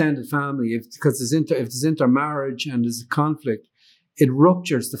 an extended family. Because if there's intermarriage and there's a conflict, it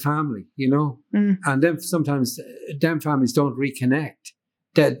ruptures the family, and then sometimes them families don't reconnect.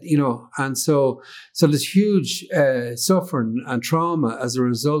 And so there's huge suffering and trauma as a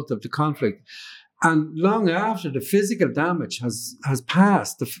result of the conflict. And long after the physical damage has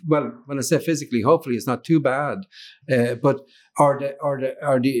passed, when I say physically, hopefully it's not too bad, but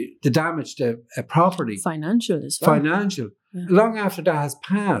the damage to property, financial as well. Yeah. Long after that has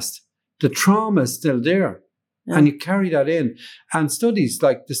passed, the trauma is still there, and you carry that in. And studies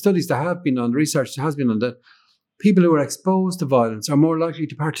like the studies that have been on, research that has been on that. People who are exposed to violence are more likely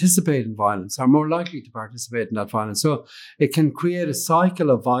to participate in violence, are more likely to participate in that violence. So it can create a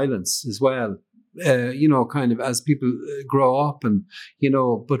cycle of violence as well, kind of as people grow up and,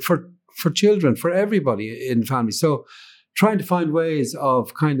 but for children, for everybody in families. So trying to find ways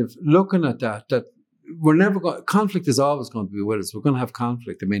of kind of looking at that we're never going, conflict is always going to be with us. We're going to have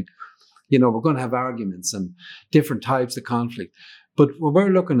conflict. I mean, we're going to have arguments and different types of conflict. But what we're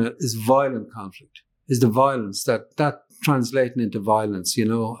looking at is violent conflict. Is the violence that translating into violence,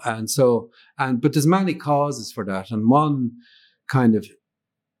 but there's many causes for that, and one kind of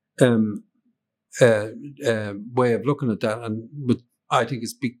way of looking at that, and I think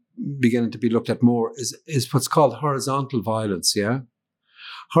it's beginning to be looked at more, is what's called horizontal violence. Yeah,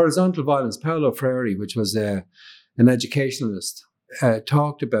 horizontal violence. Paulo Freire, which was an educationalist,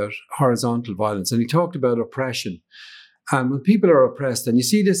 talked about horizontal violence, and he talked about oppression. And when people are oppressed, and you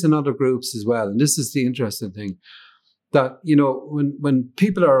see this in other groups as well, and this is the interesting thing, that, when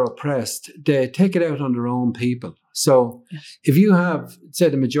people are oppressed, they take it out on their own people. So if you have, say,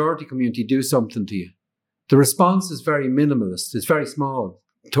 the majority community do something to you, the response is very minimalist. It's very small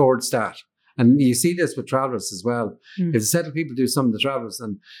towards that. And you see this with travellers as well. If a set of people do something to travellers,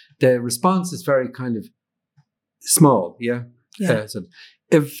 and the response is very kind of small, so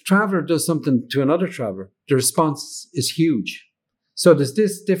if traveller does something to another traveller, the response is huge. So there's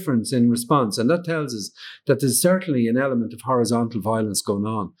this difference in response, and that tells us that there's certainly an element of horizontal violence going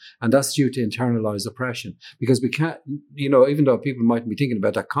on, and that's due to internalized oppression. Because we can't, even though people mightn't be thinking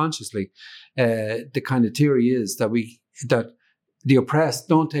about that consciously, the kind of theory is that the oppressed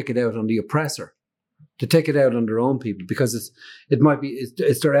don't take it out on the oppressor. They take it out on their own people because it's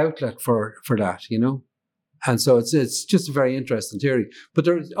their outlet for that, And so it's just a very interesting theory. But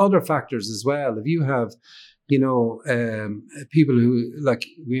there's other factors as well. If you have, people who, like,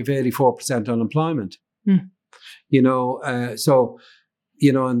 we have 84% unemployment, so,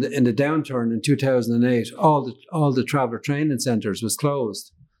 in the downturn in 2008, all the traveller training centres was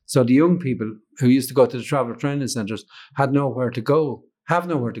closed. So the young people who used to go to the traveller training centres have nowhere to go.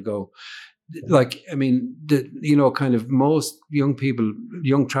 Like, I mean, kind of most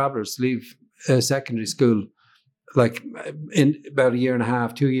young travellers leave secondary school, like in about a year and a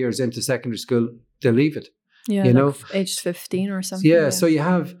half, 2 years into secondary school, they leave it. Yeah, aged 15 or something. Yeah, so you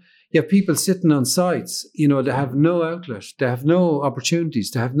have people sitting on sites, they have no outlet, they have no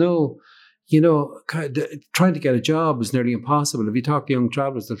opportunities, they have no, trying to get a job is nearly impossible. If you talk to young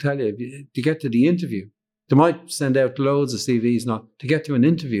travellers, they'll tell you, to get to the interview, they might send out loads of CVs not to get to an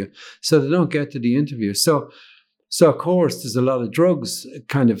interview, so they don't get to the interview. So of course, there's a lot of drugs,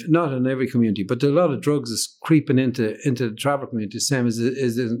 kind of, not in every community, but a lot of drugs is creeping into the travel community, same as it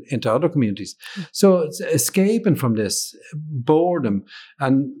is into other communities. So it's escaping from this boredom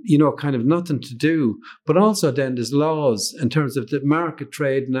and, kind of nothing to do. But also then there's laws in terms of the Market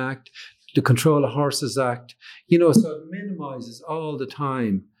Trading Act, the Control of Horses Act, so it minimises all the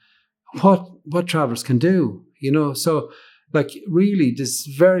time what travellers can do, so... Like, really, there's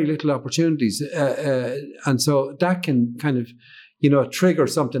very little opportunities. And so that can kind of, trigger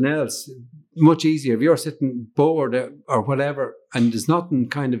something else. much easier if you're sitting bored or whatever, and there's nothing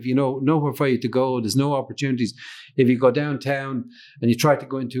kind of, nowhere for you to go. There's no opportunities. If you go downtown and you try to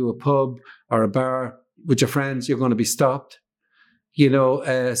go into a pub or a bar with your friends, you're going to be stopped.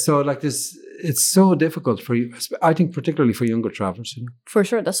 So like this, it's so difficult for you, I think, particularly for younger travelers. For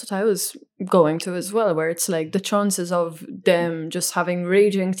sure, that's what I was going to as well, where it's like the chances of them just having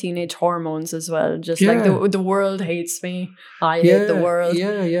raging teenage hormones as well, just like the world hates me, I hate the world.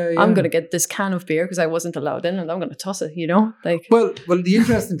 I'm going to get this can of beer because I wasn't allowed in, and I'm going to toss it. Like. Well, the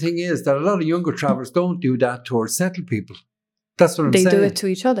interesting thing is that a lot of younger travelers don't do that towards settled people. That's what I'm saying. They do it to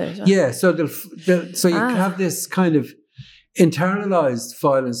each other. So. Yeah, so you have this kind of internalized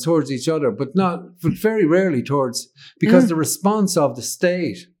violence towards each other, but very rarely because the response of the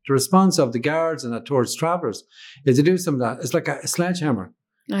state, the response of the guards and that towards travellers is to do some of that. It's like a sledgehammer,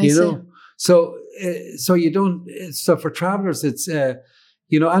 I see. So you don't. So for travellers, it's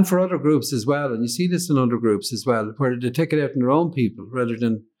and for other groups as well, and you see this in other groups as well, where they take it out on their own people rather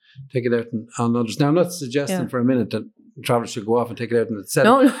than take it out on others. Now, I'm not suggesting for a minute that travellers should go off and take it out on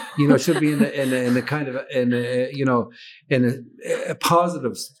themselves. No. It should be in a kind of in a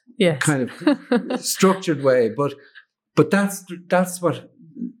positive kind of structured way. But that's what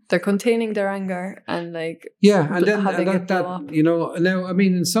they're containing their anger and like and then having it blow up. Now I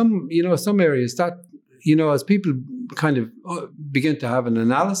mean in some areas that as people kind of begin to have an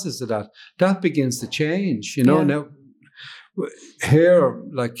analysis of that begins to change. Now. Here,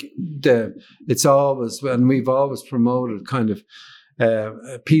 like it's always, and we've always promoted kind of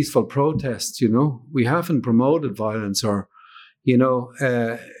peaceful protests. We haven't promoted violence, or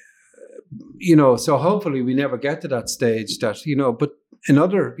so hopefully we never get to that stage. That but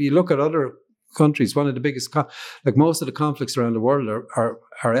you look at other countries, one of the biggest, like most of the conflicts around the world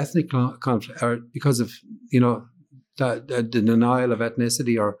are ethnic conflict, are because of the denial of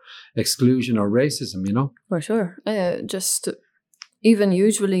ethnicity or exclusion or racism, For sure. Just even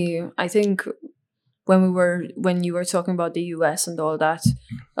usually, I think when you were talking about the US and all that,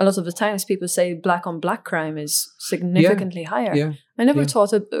 a lot of the times people say black on black crime is significantly higher. Yeah. I never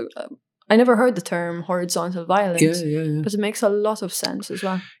thought it. I never heard the term horizontal violence, but it makes a lot of sense as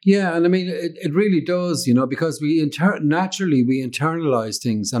well. Yeah, and I mean, it really does, because we naturally internalize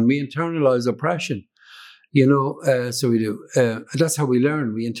things, and we internalize oppression. So we do. That's how we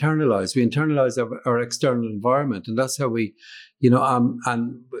learn. We internalize our external environment, and that's how we, so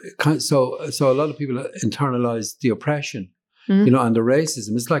a lot of people internalize the oppression, and the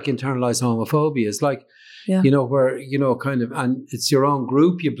racism. It's like internalized homophobia. It's like, where kind of, and it's your own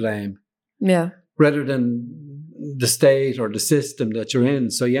group you blame, rather than the state or the system that you're in.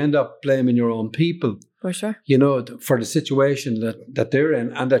 So you end up blaming your own people. For sure. For the situation that they're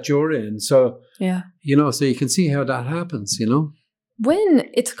in and that you're in. So, so you can see how that happens, When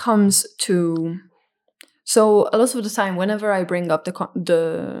it comes to, so a lot of the time, whenever I bring up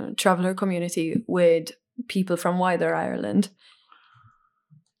the traveller community with people from wider Ireland,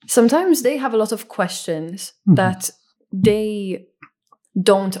 sometimes they have a lot of questions that they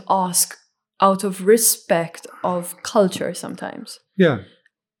don't ask out of respect of culture sometimes. Yeah.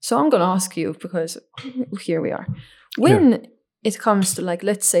 So I'm going to ask you, because here we are. When it comes to, like,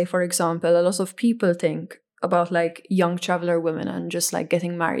 let's say, for example, a lot of people think about, like, young traveller women and just, like,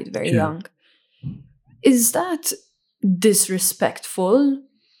 getting married very young. Is that disrespectful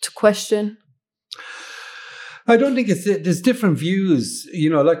to question? I don't think there's different views,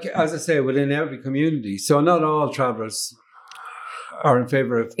 like, as I say, within every community. So not all travellers are in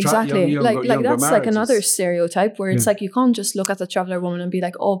favour of exactly younger like that's marriages. Like another stereotype where it's like you can't just look at the traveller woman and be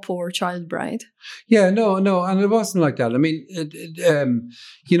like, oh, poor child bride. No, and it wasn't like that. I mean,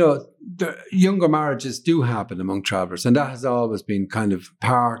 the younger marriages do happen among travellers, and that has always been kind of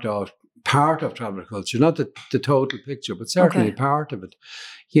part of traveller culture, not the total picture, but certainly part of it.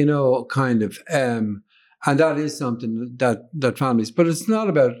 Kind of, and that is something that families. But it's not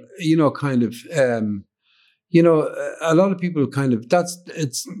about kind of. A lot of people kind of,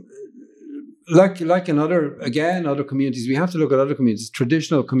 it's like in other communities, we have to look at other communities,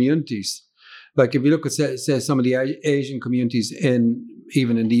 traditional communities. Like if you look at, say some of the Asian communities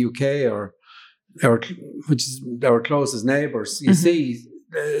even in the UK which is our closest neighbours, you see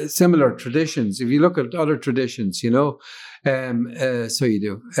similar traditions. If you look at other traditions, so you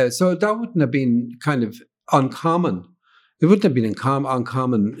do. So that wouldn't have been kind of uncommon. It wouldn't have been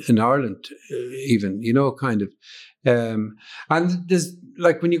uncommon in Ireland, even, kind of. And there's,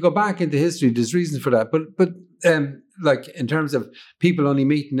 like, when you go back into history, there's reasons for that. But like, in terms of people only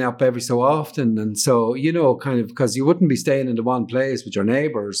meeting up every so often. And so, kind of, because you wouldn't be staying in the one place with your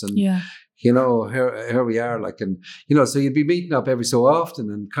neighbours. And, You know, here we are, like, and you know, so you'd be meeting up every so often,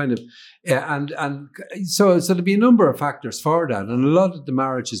 and kind of, and so there'd be a number of factors for that, and a lot of the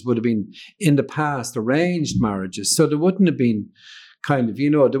marriages would have been in the past arranged marriages, so there wouldn't have been kind of, you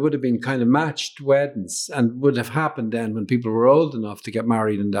know, there would have been kind of matched weddings, and would have happened then when people were old enough to get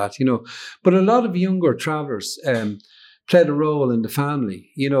married and that, you know, but a lot of younger travellers played a role in the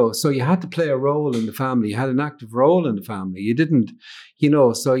family, you know, so you had to play a role in the family. You had an active role in the family. You didn't, you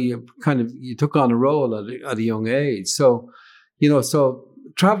know, so you took on a role at a young age. So, you know, so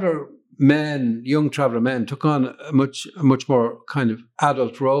young traveller men took on a much more kind of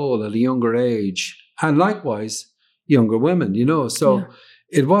adult role at a younger age, and likewise younger women, you know, so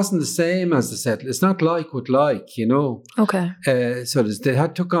it wasn't the same as the settle. It's not like with like, you know. Okay. So they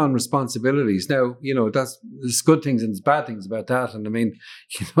took on responsibilities. Now, you know, there's good things and there's bad things about that. And I mean,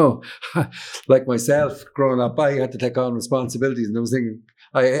 you know, like myself growing up, I had to take on responsibilities, and I was thinking,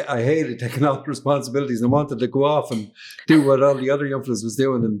 I hated taking on responsibilities, and I wanted to go off and do what all the other young fellas was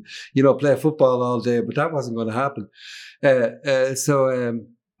doing, and, you know, play football all day, but that wasn't going to happen.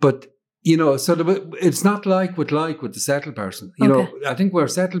 But you know, so it's not like with the settled person. You know, I think where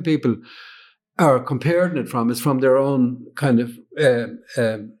settled people are comparing it from is from their own kind of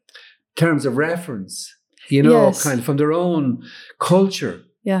terms of reference, you know, kind of from their own culture.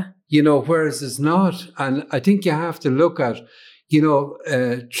 Yeah. You know, whereas it's not. And I think you have to look at, you know,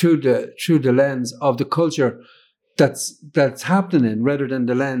 through the lens of the culture that's happening, rather than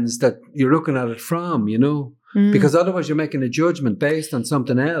the lens that you're looking at it from, you know. Because otherwise you're making a judgment based on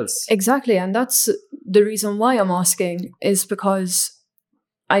something else. Exactly. And that's the reason why I'm asking, is because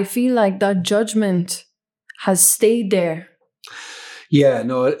I feel like that judgment has stayed there. Yeah,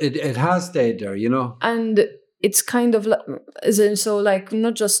 no, it has stayed there, you know. And it's kind of like, so like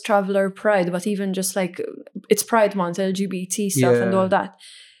not just traveller pride, but even just like it's Pride Month, LGBT stuff and all that.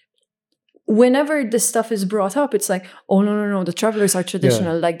 Whenever this stuff is brought up, it's like, oh, no, the travellers are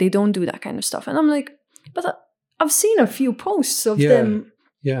traditional. Like they don't do that kind of stuff. And I'm like, but I've seen a few posts of them.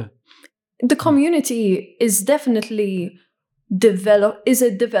 Yeah. The community is definitely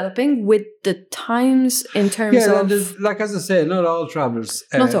developing with the times in terms of... like as I say, not all travellers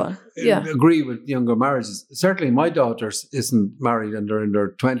agree with younger marriages. Certainly my daughter isn't married and they're in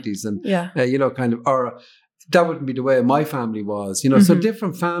their 20s. And, you know, kind of... or that wouldn't be the way my family was. You know, so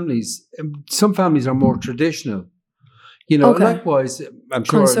different families... some families are more traditional. You know, likewise, I'm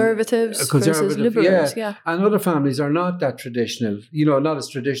sure conservatives versus liberals, and other families are not that traditional. You know, not as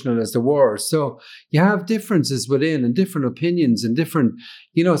traditional as they were. So you have differences within, and different opinions, and different.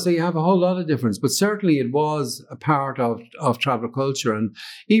 You know, so you have a whole lot of difference. But certainly, it was a part of travel culture, and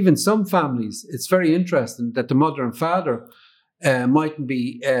even some families. It's very interesting that the mother and father mightn't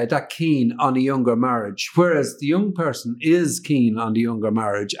be that keen on a younger marriage, whereas the young person is keen on the younger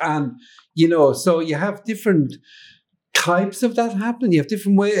marriage, and you know, so you have different types of that happen. You have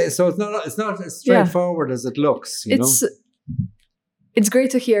different ways, so it's not as straightforward as it looks. You know, it's great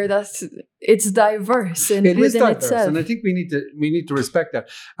to hear that it's diverse within itself, and I think we need to respect that.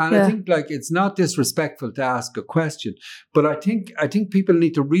 And I think like it's not disrespectful to ask a question, but I think people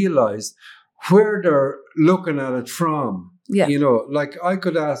need to realize where they're looking at it from. Yeah. You know, like I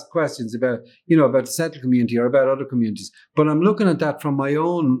could ask questions about, you know, about the settled community or about other communities, but I'm looking at that from my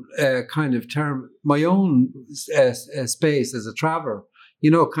own kind of term, my own space as a traveller,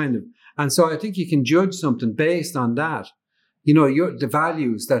 you know, kind of. And so I think you can judge something based on that, you know, the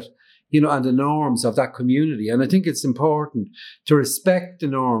values that, you know, and the norms of that community. And I think it's important to respect the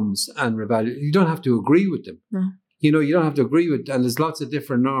norms and values. You don't have to agree with them. No. You know, you don't have to agree with, and there's lots of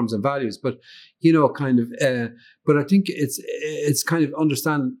different norms and values, but, you know, kind of, but I think it's kind of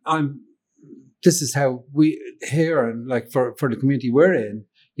understand, this is how we here, and like for the community we're in,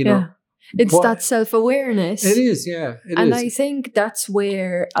 you know. It's that self-awareness. It is, yeah. And I think that's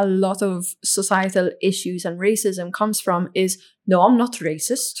where a lot of societal issues and racism comes from is, no, I'm not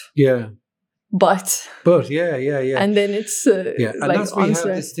racist. Yeah. But yeah. And then it's and like that's why we have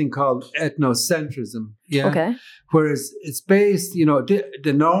this thing called ethnocentrism. Yeah. Okay. Whereas it's based, you know,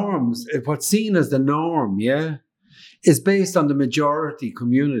 the norms, what's seen as the norm, is based on the majority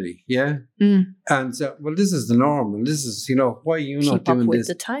community, And so, well, this is the norm, and this is, you know, why are you not doing this?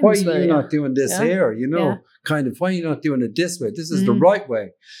 Why are you not doing this here? You know, kind of, why are you not doing it this way? This is the right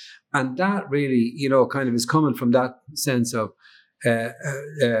way, and that really, you know, kind of is coming from that sense of.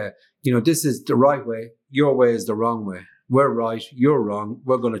 You know, this is the right way. Your way is the wrong way. We're right. You're wrong.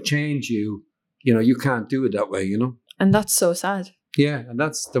 We're going to change you. You know, you can't do it that way, you know. And that's so sad. Yeah, and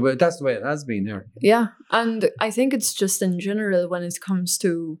that's the way it has been here. Yeah, and I think it's just in general when it comes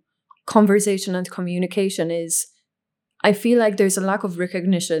to conversation and communication is, I feel like there's a lack of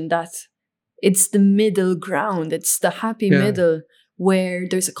recognition that it's the middle ground. It's the happy middle where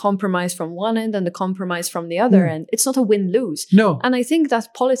there's a compromise from one end and a compromise from the other end. It's not a win-lose. No. And I think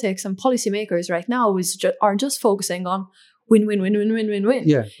that politics and policymakers right now are just focusing on win, win, win, win, win, win, win.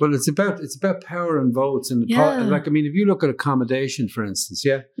 Yeah, well, it's about power and votes. And like, I mean, if you look at accommodation, for instance,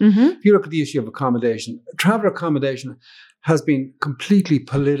 if you look at the issue of accommodation, traveller accommodation has been completely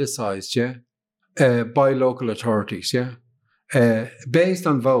politicised, by local authorities, based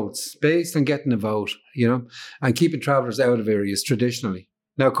on votes, based on getting a vote, and keeping travellers out of areas traditionally.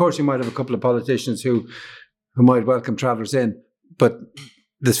 Now, of course, you might have a couple of politicians who might welcome travellers in, but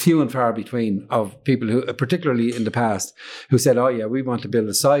there's few and far between of people who, particularly in the past, who said, "Oh yeah, we want to build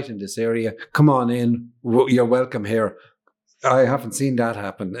a site in this area. Come on in, you're welcome here." I haven't seen that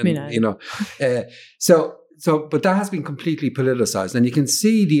happen, and but that has been completely politicised, and you can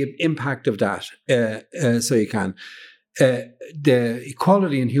see the impact of that. So you can. The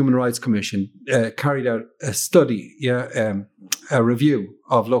Equality and Human Rights Commission carried out a study, a review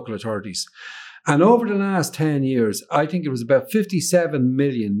of local authorities. And over the last 10 years, I think it was about 57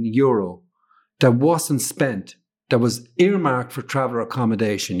 million euro that wasn't spent, that was earmarked for traveller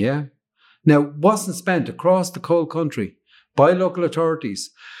accommodation, Now, wasn't spent across the whole country by local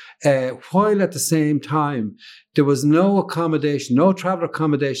authorities, while at the same time, there was no accommodation, no traveller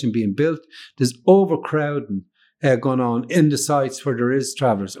accommodation being built. There's overcrowding going on in the sites where there is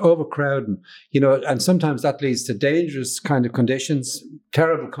travellers, overcrowding, and sometimes that leads to dangerous kind of conditions,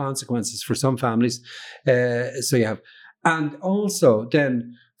 terrible consequences for some families. So you have, and also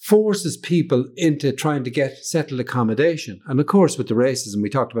then forces people into trying to get settled accommodation. And of course, with the racism, we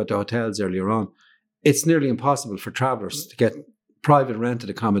talked about the hotels earlier on, it's nearly impossible for travellers to get private rented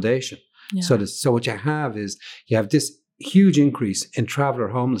accommodation. Yeah. So what you have is, you have this huge increase in traveller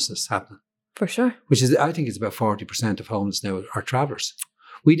homelessness happening. For sure. Which is, I think it's about 40% of homeless now are travellers.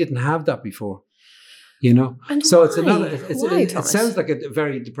 We didn't have that before, And so why? it's another, It sounds like a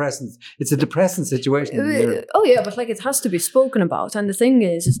very depressing, it's a depressing situation. Oh yeah, but like, it has to be spoken about. And the thing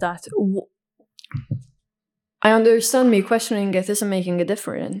is that I understand me questioning it isn't making a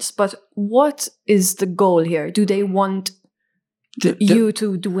difference, but what is the goal here? Do they want you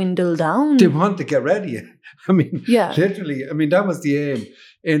to dwindle down? They want to get rid of you. I mean, literally, that was the aim.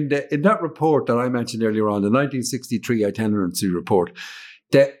 In that report that I mentioned earlier on, the 1963 itinerancy report,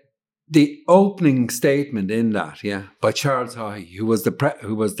 the opening statement in that, by Charles Haughey, who was the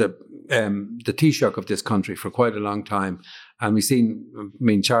Taoiseach of this country for quite a long time, and we've seen,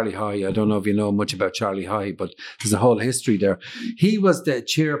 Charlie Haughey. I don't know if you know much about Charlie Haughey, but there's a whole history there. He was the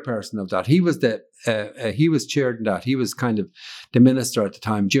chairperson of that. He was chaired in that. He was kind of the minister at the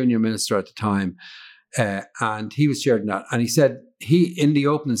time, junior minister at the time. And he was sharing that. And he said, in the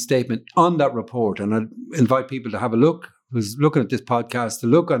opening statement on that report, and I'd invite people to have a look, who's looking at this podcast, to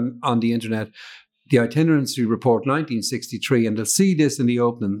look on the internet, the itinerancy report 1963, and they'll see this in the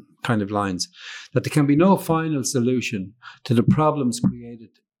opening kind of lines, that there can be no final solution to the problems created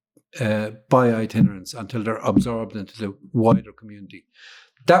by itinerants until they're absorbed into the wider community.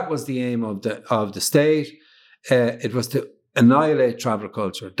 That was the aim of the state. It was to annihilate traveller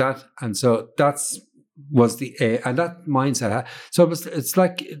culture. Was the and that mindset. So it's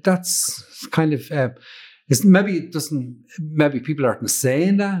like, that's kind of maybe people aren't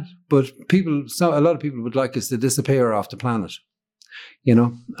saying that, but a lot of people would like us to disappear off the planet.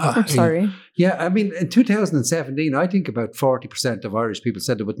 I'm sorry. Yeah, in 2017, I think about 40% of Irish people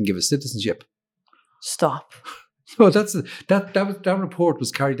said they wouldn't give us citizenship. Stop. So that report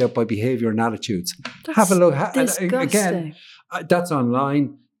was carried out by Behaviour and Attitudes. That's have a look. disgusting. Again, that's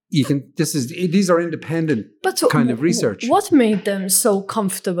online. These are independent kind of research. What made them so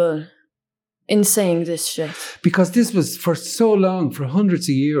comfortable in saying this shit? Because this was for so long, for hundreds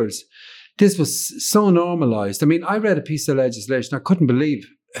of years, this was so normalised. I read a piece of legislation I couldn't believe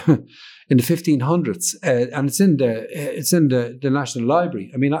in the 1500s, and it's in the National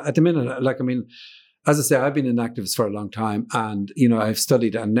Library. At the minute, as I say, I've been an activist for a long time, and I've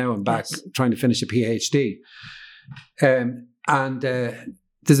studied, and now I'm back trying to finish a PhD.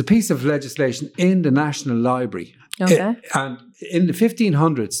 There's a piece of legislation in the National Library. Okay. And in the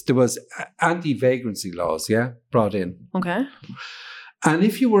 1500s, there was anti-vagrancy laws, brought in. Okay. And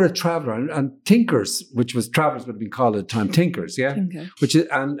if you were a traveller, and tinkers, which was travellers would have been called at the time, tinkers, Okay. which is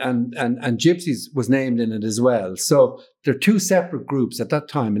and gypsies was named in it as well. So there are two separate groups at that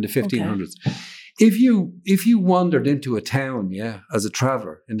time in the 1500s. Okay. If you wandered into a town, as a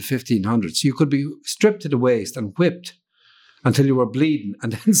traveller in the 1500s, you could be stripped to the waist and whipped until you were bleeding,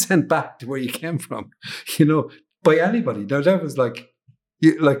 and then sent back to where you came from, by anybody. Now that was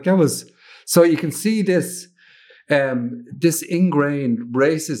that was, so you can see this this ingrained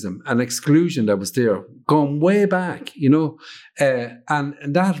racism and exclusion that was there going way back, and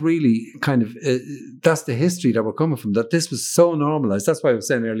that really kind of, that's the history that we're coming from, that this was so normalized. That's why I was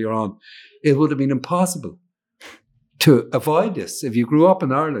saying earlier on, it would have been impossible to avoid this. If you grew up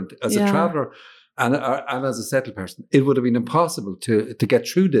in Ireland as a traveller and as a settled person, it would have been impossible to get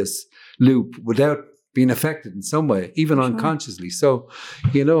through this loop without being affected in some way, even unconsciously. So,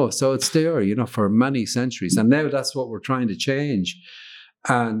 so it's there, for many centuries. And now that's what we're trying to change.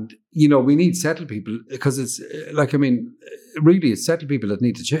 And, we need settled people, because it's really it's settled people that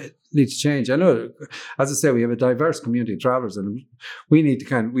need to change. I know, as I say, we have a diverse community of travellers, and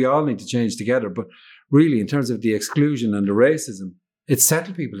we all need to change together. But really, in terms of the exclusion and the racism, it's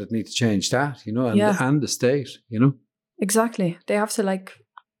settled people that need to change that, and the state, Exactly. They have to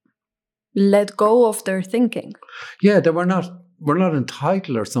let go of their thinking. Yeah, that we're not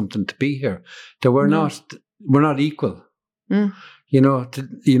entitled or something to be here. That we're not equal. To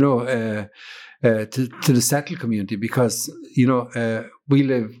the settled community, because we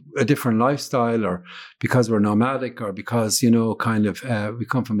live a different lifestyle, or because we're nomadic, or because we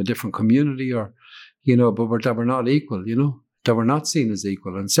come from a different community, or but that we're not equal. That we're not seen as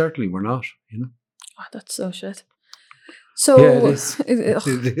equal, and certainly we're not. Oh, that's so shit. So yeah, it is.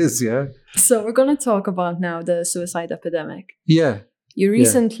 It is, yeah. So we're going to talk about now the suicide epidemic. Yeah. You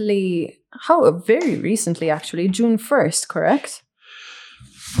recently, very recently actually, June 1st, correct?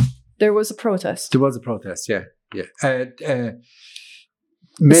 There was a protest. There was a protest, yeah. The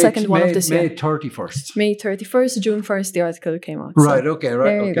second one of this year. May 31st. May 31st, June 1st, the article came out. Right, okay, right.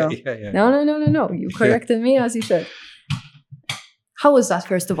 There you go. Yeah. No. You corrected me as you should. How was that,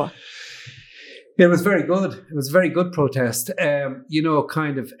 first of all? It was very good. It was a very good protest.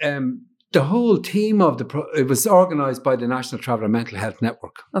 The whole team of it was organised by the National Traveller Mental Health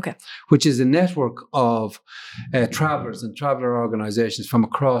Network. Okay. Which is a network of travellers and traveller organisations from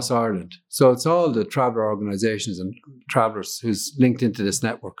across Ireland. So it's all the traveller organisations and travellers who's linked into this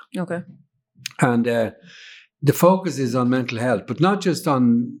network. Okay. And the focus is on mental health, but not just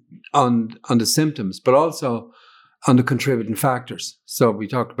on the symptoms, but also on the contributing factors. So we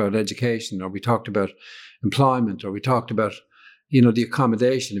talked about education, or we talked about employment, or we talked about, the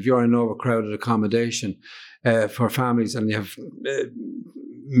accommodation. If you're in an overcrowded accommodation for families and you have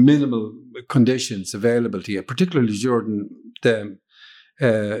minimal conditions available to you, particularly during the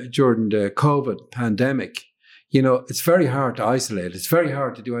COVID pandemic, it's very hard to isolate. It's very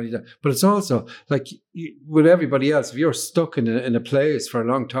hard to do anything. But it's also like with everybody else, if you're stuck in a place for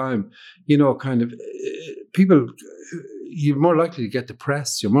a long time, people, you're more likely to get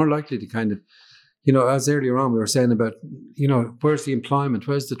depressed. You're more likely to kind of, as earlier on we were saying about, where's the employment,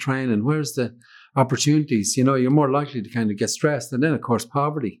 where's the training, where's the opportunities, you're more likely to kind of get stressed. And then, of course,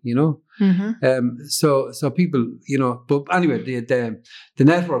 poverty, Mm-hmm. So people, but anyway, the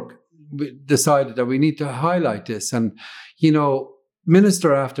network decided that we need to highlight this. And,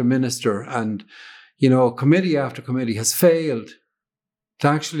 minister after minister and, committee after committee has failed to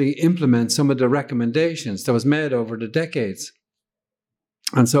actually implement some of the recommendations that was made over the decades.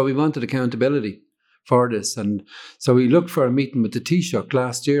 And so we wanted accountability for this. And so we looked for a meeting with the Taoiseach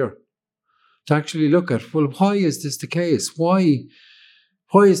last year to actually look at, well, why is this the case? Why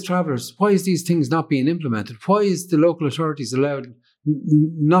is these things not being implemented? Why is the local authorities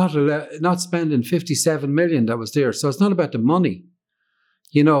not spending 57 million that was there? So it's not about the money.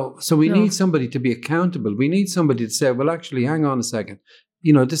 So we need somebody to be accountable. We need somebody to say, well, actually, hang on a second.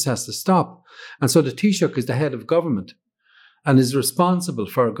 This has to stop. And so the Taoiseach is the head of government and is responsible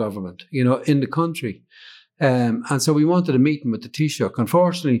for government, in the country. And so we wanted a meeting with the Taoiseach.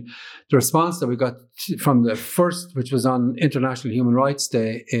 Unfortunately, the response that we got from the first, which was on International Human Rights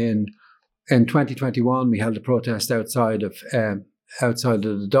Day in 2021, we held a protest outside of the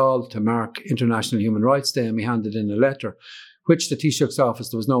Dáil to mark International Human Rights Day, and we handed in a letter, which the Taoiseach's office,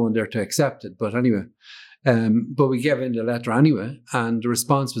 there was no one there to accept it. But anyway, but we gave in the letter anyway, and the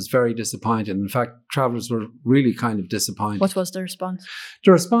response was very disappointing. In fact, travellers were really kind of disappointed. What was the response?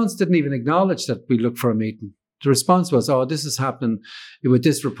 The response didn't even acknowledge that we looked for a meeting. The response was, this is happening with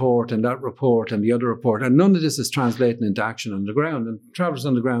this report and that report and the other report, and none of this is translating into action on the ground. And travellers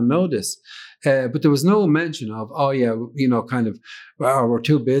on the ground know this. But there was no mention of, we're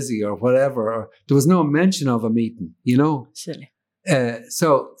too busy or whatever. Or there was no mention of a meeting, Silly.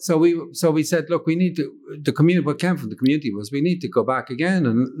 So we said, look, we need to, the community, what came from the community was we need to go back again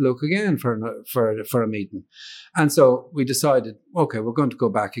and look again for a meeting. And so we decided, okay, we're going to go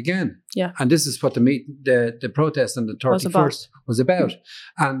back again. Yeah. And this is what the protest on the 31st was about.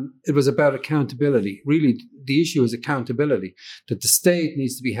 And it was about accountability. Really, the issue is accountability, that the state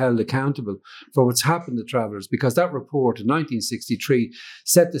needs to be held accountable for what's happened to travellers, because that report in 1963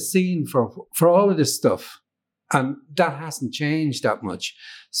 set the scene for all of this stuff. And that hasn't changed that much.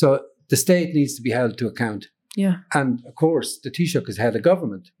 So the state needs to be held to account. Yeah. And of course, the Taoiseach is head of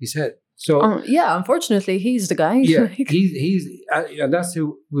government. He's head. So unfortunately, he's the guy. Yeah, he's and that's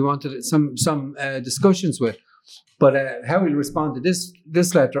who we wanted some discussions with. But how he'll respond to this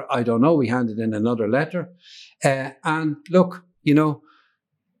letter, I don't know. We handed in another letter. And look,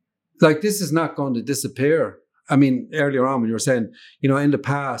 like, this is not going to disappear. I mean, earlier on when you were saying, in the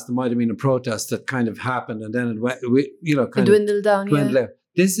past, there might have been a protest that kind of happened and then it went, it dwindled down. Yeah.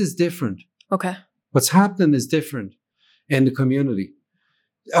 This is different. Okay. What's happening is different in the community.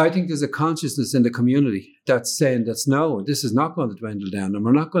 I think there's a consciousness in the community that's saying no, this is not going to dwindle down, and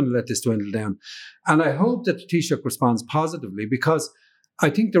we're not going to let this dwindle down. And I hope that the Taoiseach responds positively, because I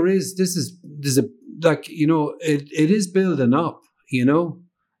think it is building up,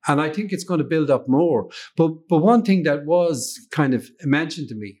 and I think it's going to build up more. But one thing that was kind of mentioned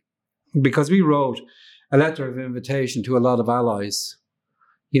to me, because we wrote a letter of invitation to a lot of allies,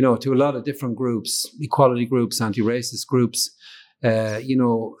 to a lot of different groups, equality groups, anti-racist groups,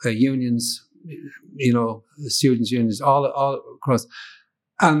 unions, students' unions, all across.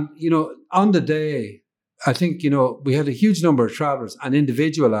 And, on the day, I think, we had a huge number of travellers and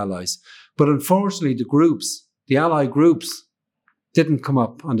individual allies. But unfortunately, the ally groups, didn't come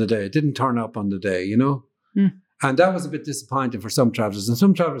up on the day, didn't turn up on the day, And that was a bit disappointing for some travellers. And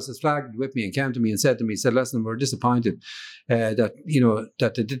some travellers has flagged with me and came to me and said, listen, we're disappointed that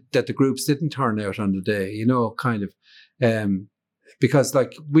the groups didn't turn out on the day, kind of, because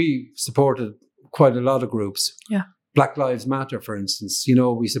like we supported quite a lot of groups. Yeah. Black Lives Matter, for instance,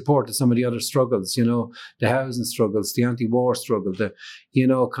 we supported some of the other struggles, the housing struggles, the anti-war struggle, we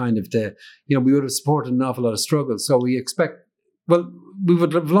would have supported an awful lot of struggles. So we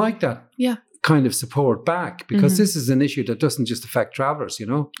would have liked that kind of support back, because this is an issue that doesn't just affect travellers,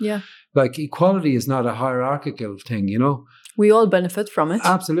 Yeah. Like, equality is not a hierarchical thing, We all benefit from it.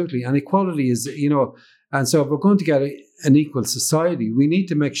 Absolutely. And equality is, and so if we're going to get an equal society, we need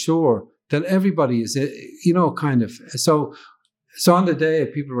to make sure that everybody is, kind of, so on the day,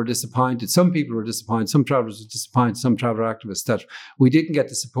 people were disappointed. Some people were disappointed. Some travellers were disappointed. Some traveller activists, that we didn't get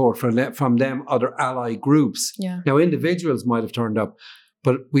the support from them other ally groups. Yeah. Now, individuals might have turned up,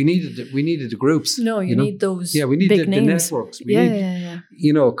 but we needed the groups. No, you need those. Yeah, we need big the networks. We need,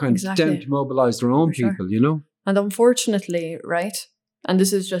 them to mobilise their own people. And unfortunately, right? And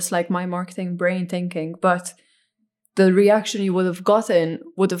this is just like my marketing brain thinking, but the reaction you would have gotten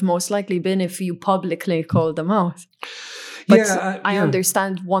would have most likely been if you publicly called them out. But I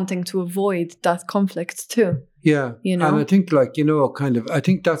understand wanting to avoid that conflict too. Yeah. And I think I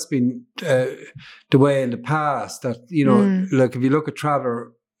think that's been the way in the past that, like if you look at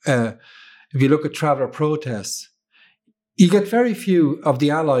traveller protests, you get very few of the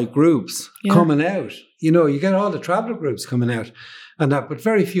ally groups coming out. You get all the traveller groups coming out and that, but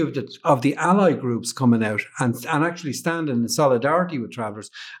very few of the ally groups coming out and actually standing in solidarity with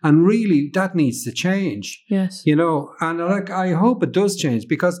travellers. And really, that needs to change. Yes. And I hope it does change,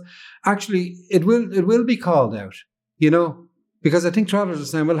 because actually it will be called out, because I think travellers are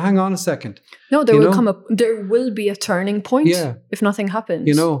saying, well, hang on a second. No, there will be a turning point if nothing happens.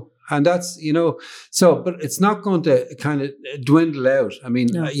 And that's, but it's not going to kind of dwindle out. I mean,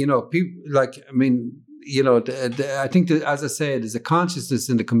 people I think that, as I say, there's a consciousness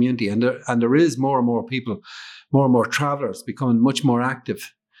in the community, and there is more and more people, more and more travellers becoming much more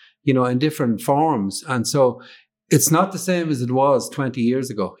active, in different forms. And so it's not the same as it was 20 years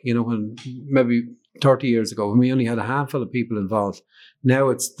ago, when maybe 30 years ago, when we only had a handful of people involved.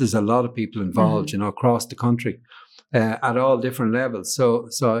 Now there's a lot of people involved, across the country. At all different levels. So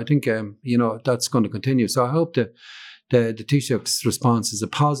I think, that's going to continue. So I hope the Taoiseach's response is a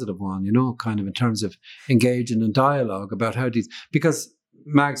positive one, kind of in terms of engaging in dialogue about how because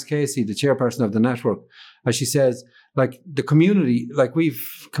Mags Casey, the chairperson of the network, as she says, like the community, like we've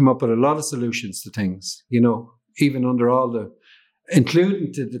come up with a lot of solutions to things, even under all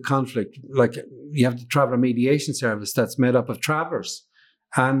including to the conflict, like you have the Traveller Mediation Service that's made up of travellers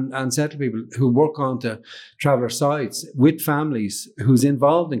and said to people who work on to traveller sites with families who's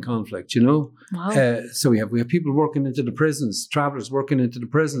involved in conflict, you know. Wow. So we have people working into the prisons, travellers working into the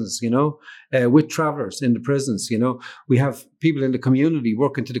prisons, you know, with travellers in the prisons, you know. We have people in the community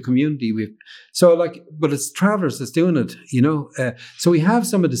working to the community. But it's travellers that's doing it, you know. So we have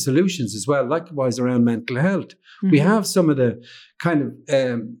some of the solutions as well, likewise around mental health. We have some of the kind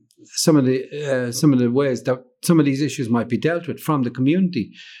of some of the ways that some of these issues might be dealt with from the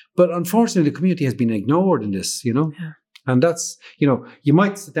community. But unfortunately, the community has been ignored in this, you know. Yeah. And that's, you know, you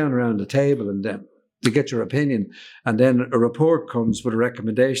might sit down around the table and to get your opinion, and then a report comes with a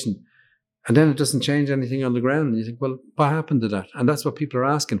recommendation, and then it doesn't change anything on the ground. And you think, well, what happened to that? And that's what people are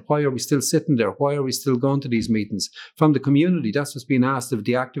asking. Why are we still sitting there? Why are we still going to these meetings? From the community, that's what's being asked of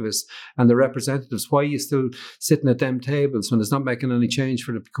the activists and the representatives. Why are you still sitting at them tables when it's not making any change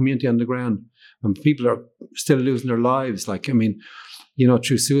for the community on the ground? And people are still losing their lives. Like, I mean, you know,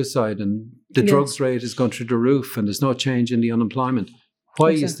 through suicide, and the drugs rate is going through the roof, and there's no change in the unemployment. Why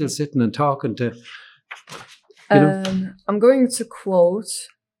are you still sitting and talking to, you know? I'm going to quote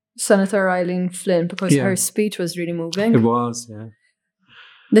Senator Eileen Flynn, because her speech was really moving. It was, yeah.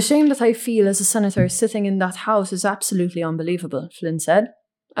 The shame that I feel as a senator sitting in that house is absolutely unbelievable, Flynn said.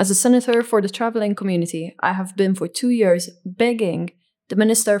 As a senator for the travelling community, I have been for 2 years begging the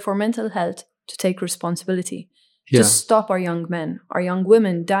Minister for Mental Health to take responsibility, to stop our young men, our young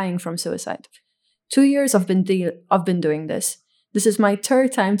women dying from suicide. 2 years I've been doing this. This is my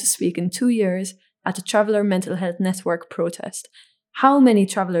third time to speak in 2 years at the Traveller Mental Health Network protest. How many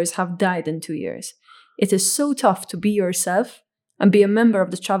travellers have died in 2 years? It is so tough to be yourself and be a member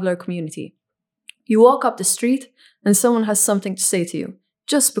of the traveller community. You walk up the street and someone has something to say to you,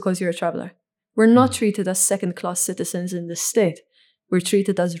 just because you're a traveller. We're not treated as second-class citizens in this state. We're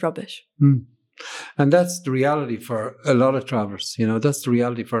treated as rubbish. And that's the reality for a lot of travellers, you know, that's the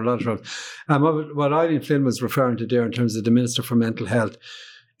reality for a lot of travellers. And what Eileen Flynn was referring to there in terms of the Minister for Mental Health,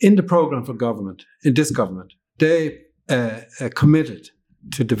 in the programme for government, in this government, they committed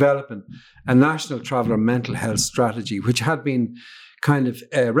to developing a national traveller mental health strategy, which had been kind of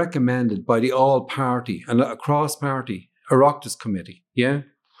recommended by the all-party and a cross-party Oireachtas committee, yeah?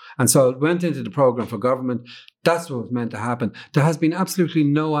 And so it went into the programme for government. That's what was meant to happen. There has been absolutely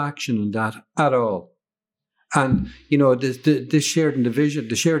no action on that at all. And, you know, this shared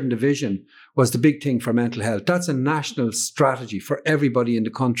division was the big thing for mental health. That's a national strategy for everybody in the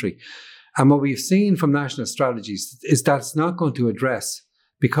country. And what we've seen from national strategies is that it's not going to address,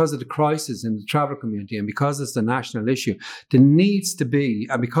 because of the crisis in the travel community and because it's a national issue, there needs to be,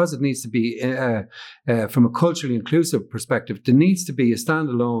 and because it needs to be from a culturally inclusive perspective, there needs to be a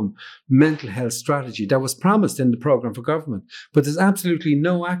standalone mental health strategy that was promised in the programme for government. But there's absolutely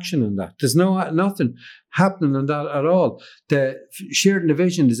no action on that. There's nothing happening on that at all. The shared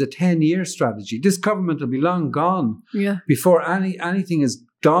division is a 10-year strategy. This government will be long gone before anything is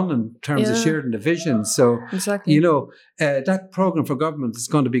done in terms of shared division. So, you know, that programme for government is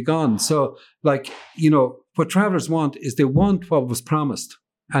going to be gone. So, like, you know, what travellers want is they want what was promised.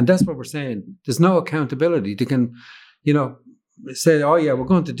 And that's what we're saying. There's no accountability. They can, you know, say, oh yeah, we're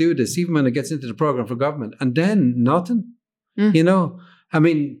going to do this, even when it gets into the programme for government. And then nothing, you know. I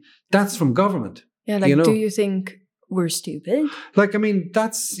mean, that's from government. Yeah, like, you know? Do you think we're stupid? Like, I mean,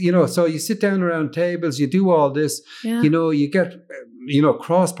 that's, you know, so you sit down around tables, you do all this, you know, you get, you know,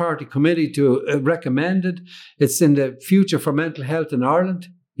 cross-party committee to recommend it. It's in the future for mental health in Ireland,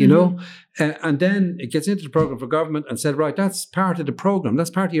 you know, and then it gets into the programme for government and said, right, that's part of the programme, that's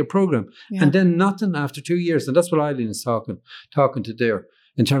part of your programme. And then nothing after 2 years. And that's what Eileen is talking to there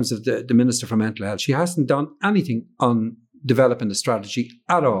in terms of the Minister for Mental Health. She hasn't done anything on developing the strategy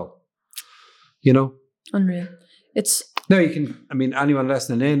at all, you know. Unreal. It's no, you can. I mean, anyone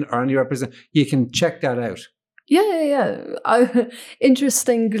listening in or any representative, you can check that out. Yeah.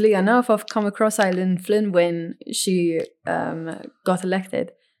 Interestingly enough, I've come across Eileen Flynn when she got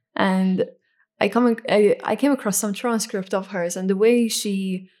elected, and I came across some transcript of hers and the way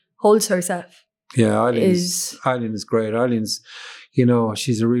she holds herself. Yeah, Eileen is great. Eileen's, you know,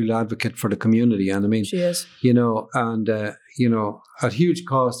 she's a real advocate for the community, and I mean, she is. You know, and you know, at huge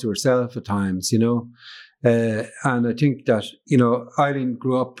cost to herself at times, you know. And I think that, you know, Eileen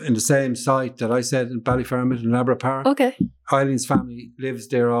grew up in the same site that I said in Ballyfermot in Labra Park. Okay. Eileen's family lives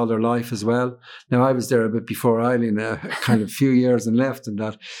there all their life as well. Now, I was there a bit before Eileen, kind of a few years and left and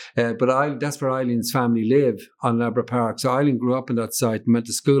that. But that's where Eileen's family live, on Labra Park. So Eileen grew up in that site and went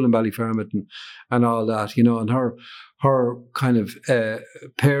to school in Ballyfermot and all that, you know, and her her kind of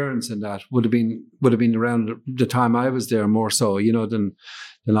parents and that would have been around the time I was there more so, than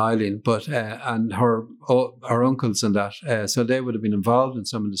Eileen, but and her uncles and that, so they would have been involved in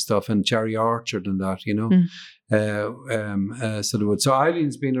some of the stuff, and Cherry Orchard and that, so they would. So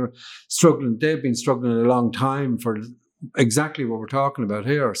Eileen's been struggling. They've been struggling a long time for exactly what we're talking about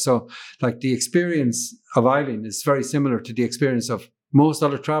here. So, like, the experience of Eileen is very similar to the experience of most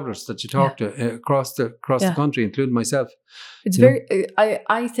other travellers that you talk to across the country, including myself. It's very,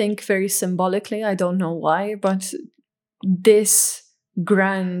 I think, very symbolically, I don't know why, but this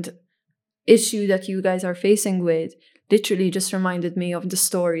grand issue that you guys are facing with literally just reminded me of the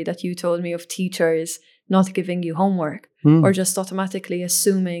story that you told me of teachers not giving you homework or just automatically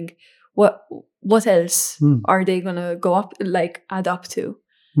assuming what else are they going to go up, like, add up to.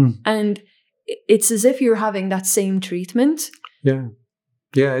 And it's as if you're having that same treatment.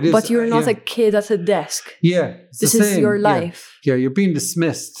 Yeah, it is. But you're not a kid at a desk. Yeah. This is your life. Yeah, you're being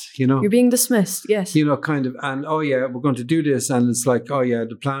dismissed, You're being dismissed, yes. Kind of, and we're going to do this, and it's like,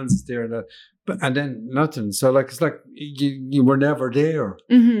 the plans is there, and then nothing. So, like, it's like you were never there,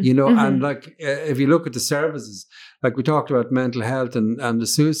 and like, if you look at the services, like we talked about mental health and the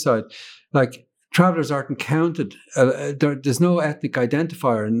suicide, like, travellers aren't counted. There's no ethnic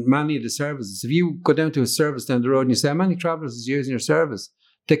identifier in many of the services. If you go down to a service down the road and you say, how many travellers is using your service?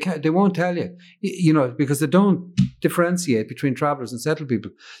 They won't tell you, because they don't differentiate between travellers and settled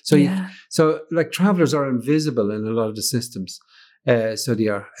people. So, like, travellers are invisible in a lot of the systems. So they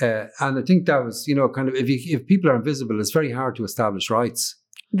are. And I think that was, kind of, if people are invisible, it's very hard to establish rights.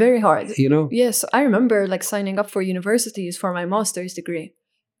 Very hard. Yes, I remember, like, signing up for universities for my master's degree.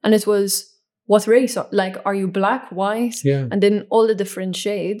 And it was, what race? Like, are you black, white? Yeah. And then all the different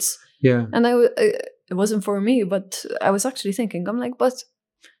shades. Yeah. And it wasn't for me, but I was actually thinking, I'm like, but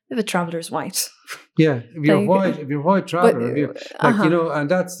if a traveller's white. Yeah, if you're white traveller, and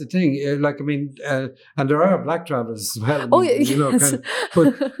that's the thing. And there are black travellers as well. Yes.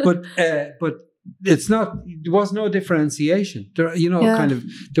 But it's not. There was no differentiation. There, you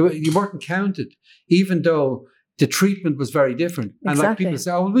weren't counted, even though the treatment was very different. And like, people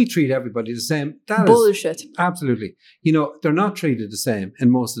say, oh, well, we treat everybody the same. That bullshit. Is absolutely. They're not treated the same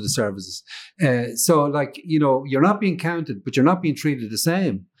in most of the services. So, like, you're not being counted, but you're not being treated the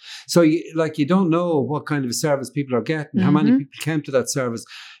same. So, you don't know what kind of a service people are getting, how many people came to that service,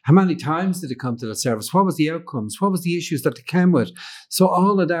 how many times did they come to that service, what was the outcomes, what was the issues that they came with. So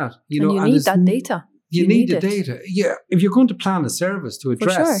all of that, and you need that data. You need the data. Yeah. If you're going to plan a service to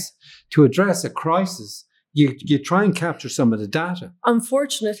address a crisis, you try and capture some of the data.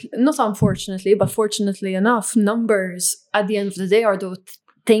 Not unfortunately, but fortunately enough, numbers at the end of the day are those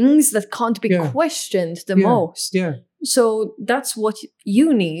things that can't be questioned the most. Yeah. So that's what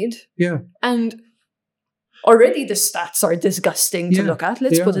you need. Yeah. And already the stats are disgusting to look at.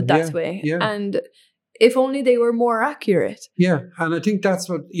 Let's put it that way. Yeah. And if only they were more accurate. Yeah. And I think that's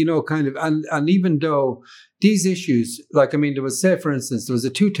what, kind of, and even though these issues, like, there was, say, for instance, there was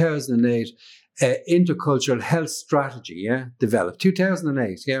a 2008 intercultural health strategy, developed.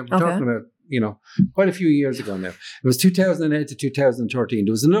 2008, we're talking about, quite a few years ago now. It was 2008 to 2013.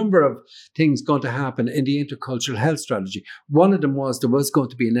 There was a number of things going to happen in the intercultural health strategy. One of them was there was going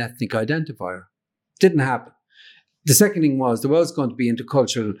to be an ethnic identifier. Didn't happen. The second thing was there was going to be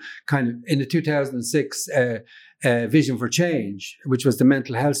intercultural kind of, in the 2006 Vision for Change, which was the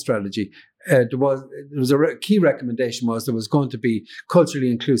mental health strategy. There was a key recommendation was there was going to be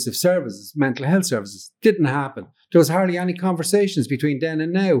culturally inclusive services, mental health services. Didn't happen. There was hardly any conversations between then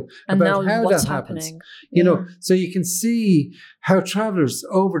and now about how that happens. So you can see how travellers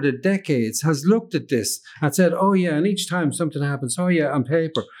over the decades has looked at this and said, oh yeah, and each time something happens, oh yeah, on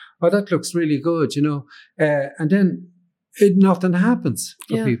paper, oh, that looks really good, and then nothing happens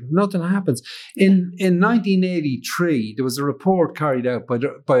for people. Nothing happens. In 1983, there was a report carried out by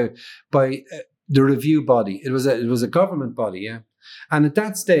the review body. It was a government body, and at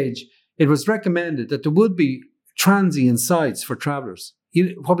that stage, it was recommended that there would be transient sites for travellers.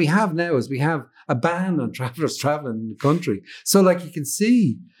 What we have now is we have a ban on travellers travelling in the country. So, like, you can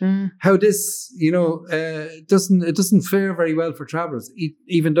see how this, doesn't fare very well for travellers,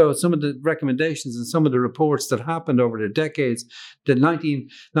 even though some of the recommendations and some of the reports that happened over the decades, the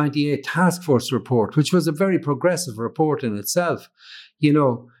 1998 Task Force report, which was a very progressive report in itself,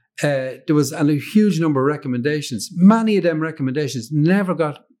 there was a huge number of recommendations. Many of them recommendations never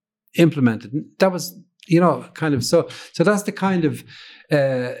got implemented. That was, kind of, so that's the kind of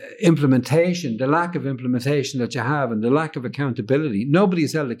implementation, the lack of implementation that you have, and the lack of accountability. Nobody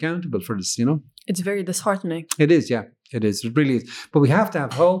is held accountable for this, It's very disheartening. It is, yeah. It is. It really is. But we have to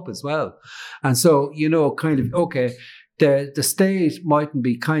have hope as well. And so, kind of, okay, the state mightn't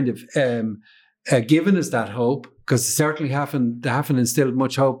be kind of given us that hope, because they haven't instilled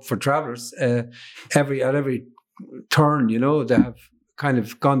much hope for travellers. At every turn, they have kind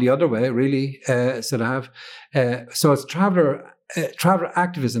of gone the other way, really. So they have. So it's traveller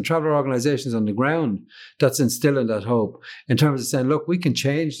activists and traveller organisations on the ground that's instilling that hope in terms of saying, look, we can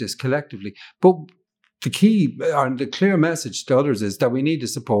change this collectively. But the key and the clear message to others is that we need the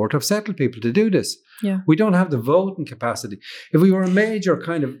support of settled people to do this. Yeah. We don't have the voting capacity. If we were a major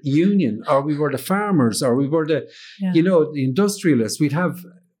kind of union, or we were the farmers, or we were the industrialists, we'd have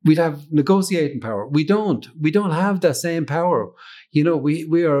negotiating power. We don't have that same power.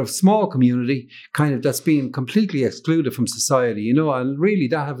 We are a small community kind of that's being completely excluded from society, and really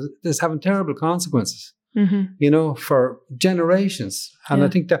that's having terrible consequences. Mm-hmm. For generations. And I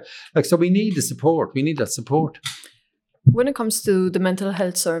think that, so we need the support. We need that support. When it comes to the mental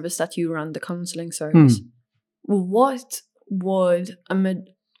health service that you run, the counselling service, what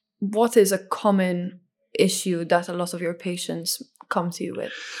is a common issue that a lot of your patients come to you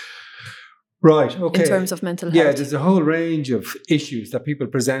with? Right. Okay. In terms of mental health. Yeah, there's a whole range of issues that people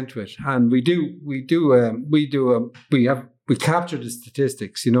present with, and we capture the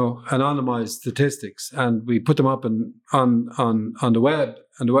statistics, anonymized statistics, and we put them up on the web,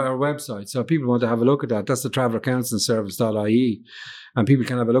 our website. So if people want to have a look at that, that's the travellercounselingservice.ie, and people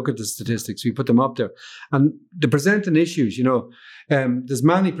can have a look at the statistics. We put them up there, and the presenting issues, there's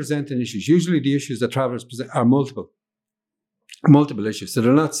many presenting issues. Usually the issues that travellers present are multiple issues. So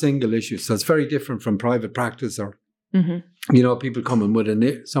they're not single issues. So it's very different from private practice or, people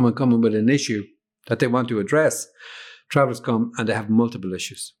someone coming with an issue that they want to address. Travellers come and they have multiple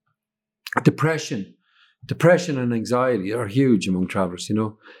issues. Depression and anxiety are huge among travellers,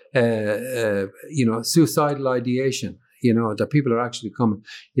 suicidal ideation, that people are actually coming,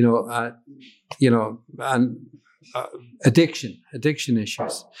 and addiction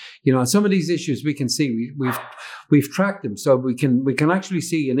issues, and some of these issues we can see we've tracked them, so we can actually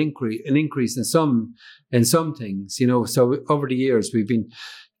see an increase in some things, So over the years we've been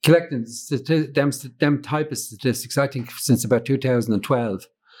collecting them type of statistics, I think, since about 2012,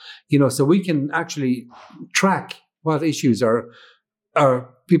 so we can actually track what issues are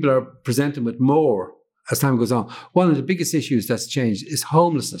people are presenting with more as time goes on. One of the biggest issues that's changed is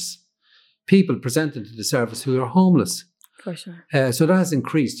homelessness. People presenting to the service who are homeless. For sure. So that has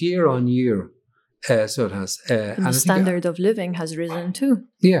increased year on year. So it has. And the standard of living has risen too.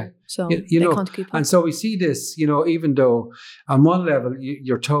 Yeah. So they can't keep up. And so we see this, even though on one level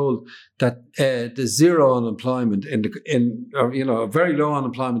you're told that there's zero unemployment or very low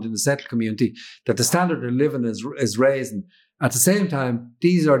unemployment in the settled community, that the standard of living is raising. At the same time,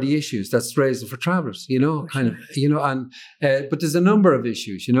 these are the issues that's raised for travellers, but there's a number of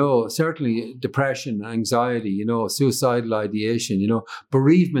issues, certainly depression, anxiety, suicidal ideation,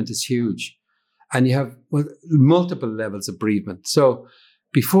 bereavement is huge. And you have multiple levels of bereavement. So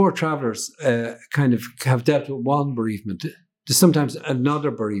before travellers kind of have dealt with one bereavement, there's sometimes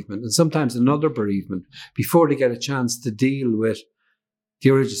another bereavement and sometimes another bereavement before they get a chance to deal with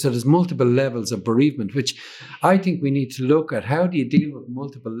the origin. So there's multiple levels of bereavement, which I think we need to look at. How do you deal with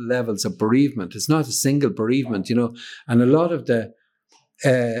multiple levels of bereavement? It's not a single bereavement, and a lot of the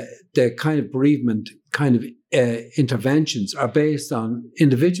kind of bereavement kind of interventions are based on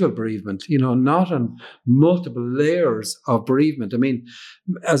individual bereavement, not on multiple layers of bereavement. I mean,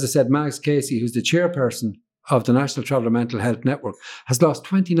 as I said, Mags Casey, who's the chairperson of the National Traveller Mental Health Network, has lost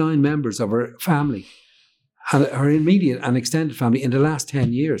 29 members of her family and her immediate and extended family in the last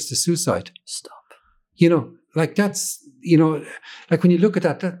 10 years to suicide. Stop. That's, like when you look at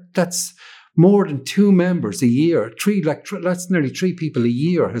that's more than 2 members a year. That's nearly 3 people a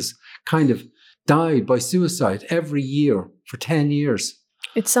year has kind of died by suicide every year for 10 years.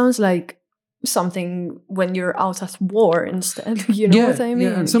 It sounds like something when you're out at war instead. What I mean?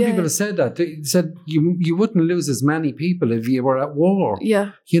 Yeah, and some people have said that. They said you wouldn't lose as many people if you were at war.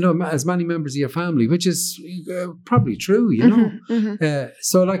 Yeah. As many members of your family, which is probably true,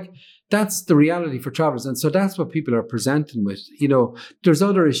 So that's the reality for travellers. And so that's what people are presenting with. There's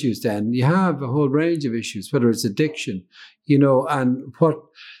other issues then. You have a whole range of issues, whether it's addiction, and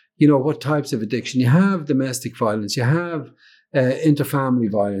what types of addiction. You have domestic violence, you have interfamily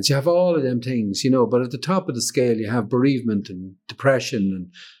violence, you have all of them things, but at the top of the scale, you have bereavement and depression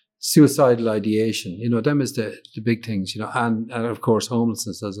and suicidal ideation, them is the big things, and of course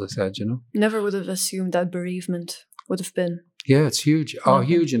homelessness, as I said, Never would have assumed that bereavement would have been. Yeah, it's huge.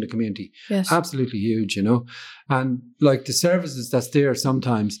 Huge in the community. Yes. Absolutely huge, And like the services that's there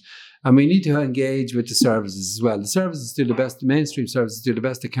sometimes, And we need to engage with the services as well. The services do the best, the mainstream services do the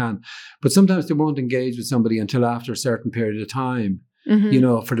best they can. But sometimes they won't engage with somebody until after a certain period of time,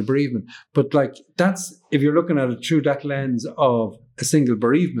 for the bereavement. But like that's, if you're looking at it through that lens of a single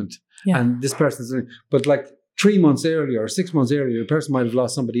bereavement and this person's, but like 3 months earlier or 6 months earlier, the person might have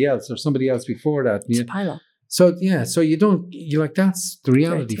lost somebody else or somebody else before that. It's a pile up. So, so you're like, that's the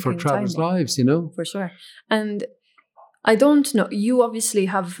reality for travelers' lives, For sure. And I don't know, you obviously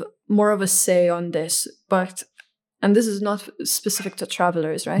have more of a say on this, and this is not specific to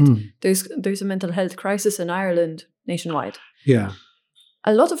travelers, right? There's a mental health crisis in Ireland nationwide. Yeah.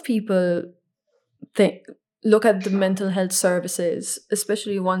 A lot of people look at the mental health services,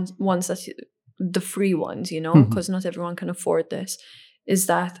 especially ones that, the free ones, because not everyone can afford this, is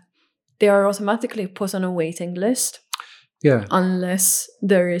that they are automatically put on a waiting list. Yeah. Unless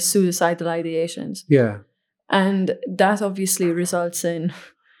there is suicidal ideations. Yeah. And that obviously results in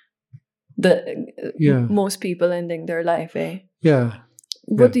most people ending their life, eh? Yeah.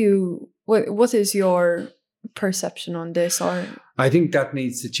 What is your perception on this? Or I think that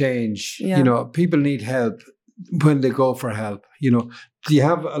needs to change. Yeah. People need help when they go for help. You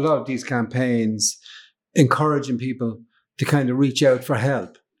have a lot of these campaigns encouraging people to kind of reach out for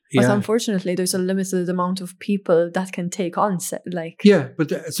help. But unfortunately, there's a limited amount of people that can take on,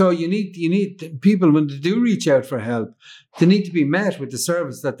 but so you need people, when they do reach out for help, they need to be met with the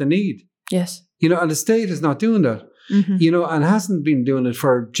service that they need. Yes. And the state is not doing that. And hasn't been doing it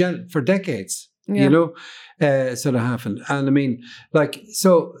for decades. Yeah. So that happened. And I mean, like,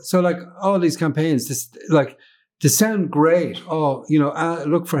 so like all these campaigns, they sound great.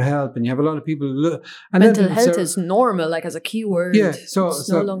 Look for help, and you have a lot of people look. And mental health is normal, like as a keyword. Yeah, so it's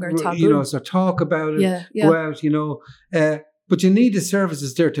no longer taboo. So talk about it. Yeah. Go out. But you need the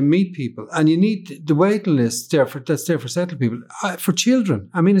services there to meet people, and you need the waiting list that's there for settled people, for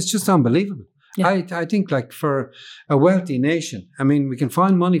children. I mean, it's just unbelievable. Yeah. I think, like, for a wealthy nation, I mean, we can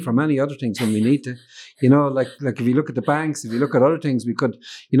find money for many other things when we need to. Like if you look at the banks, if you look at other things, we could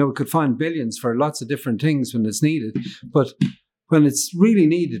find billions for lots of different things when it's needed. But when it's really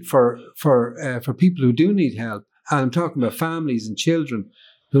needed for people who do need help, and I'm talking about families and children,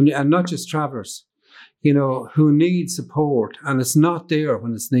 and not just travellers, who need support, and it's not there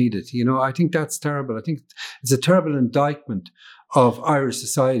when it's needed. I think that's terrible. I think it's a terrible indictment of Irish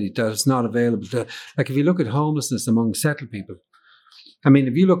society that it's not available to. Like, if you look at homelessness among settled people, I mean,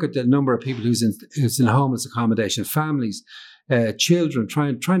 if you look at the number of people who's in homeless accommodation, families, children,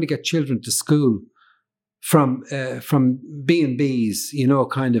 trying to get children to school from B&Bs,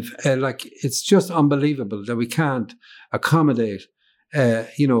 like, it's just unbelievable that we can't accommodate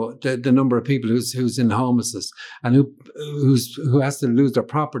the number of people who's in homelessness, and who has to lose their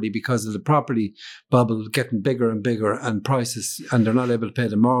property because of the property bubble getting bigger and bigger, and prices, and they're not able to pay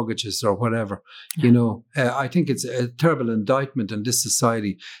the mortgages or whatever. Yeah. I think it's a terrible indictment in this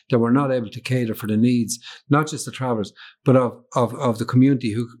society that we're not able to cater for the needs, not just the travellers, but of the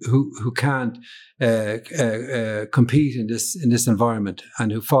community who can't compete in this environment,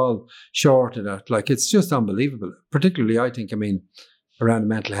 and who fall short of that. Like, it's just unbelievable. Particularly, I think, around the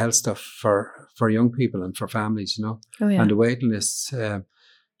mental health stuff for young people and for families, and the waiting lists.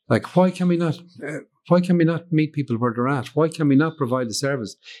 Like, why can we not meet people where they're at? Why can we not provide the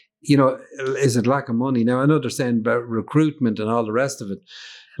service? Is it lack of money? Now, I know they're saying about recruitment and all the rest of it.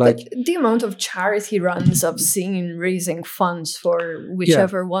 Like, the amount of charity runs I've seen raising funds for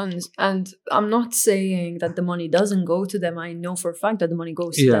whichever ones, and I'm not saying that the money doesn't go to them. I know for a fact that the money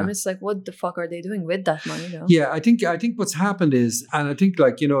goes to them. It's like, what the fuck are they doing with that money, though? Yeah, I think what's happened is, and I think,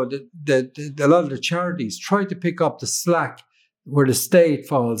 like, a lot of the charities try to pick up the slack where the state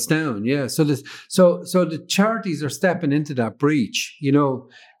falls down. Yeah, so the charities are stepping into that breach,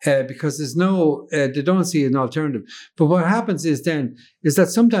 because there's no, they don't see an alternative. But what happens is that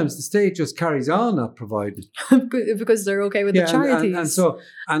sometimes the state just carries on not providing because they're okay with the charities,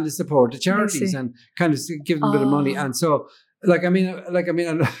 and they support the charities and kind of give them a bit of money, and so. The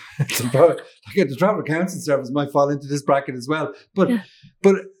Travel Council Service might fall into this bracket as well. But at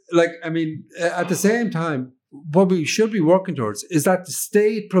the same time, what we should be working towards is that the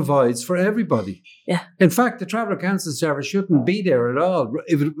state provides for everybody. Yeah. In fact, the Travel Council Service shouldn't be there at all.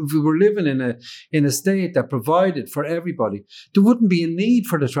 If we were living in a state that provided for everybody, there wouldn't be a need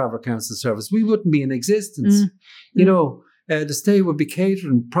for the Travel Council Service. We wouldn't be in existence. The state would be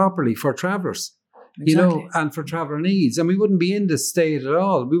catering properly for travellers. exactly. and for traveller needs. And we wouldn't be in this state at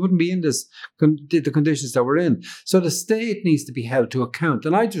all. We wouldn't be in the conditions that we're in. So the state needs to be held to account.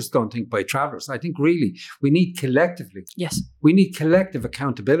 And I just don't think by travellers. I think really we need collectively. Yes. We need collective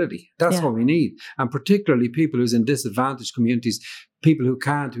accountability. That's what we need. And particularly people who's in disadvantaged communities, people who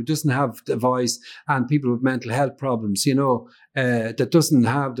can't, who doesn't have the voice, and people with mental health problems, that doesn't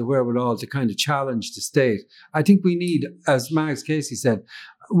have the wherewithal to kind of challenge the state. I think we need, as Max Casey said,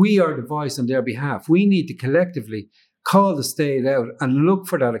 we are the voice on their behalf. We need to collectively call the state out and look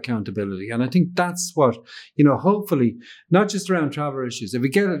for that accountability. And I think that's what, hopefully, not just around traveller issues. If we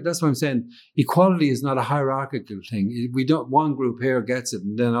get it, that's what I'm saying. Equality is not a hierarchical thing. We don't, one group here gets it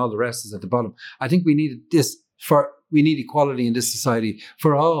and then all the rest is at the bottom. I think we need we need equality in this society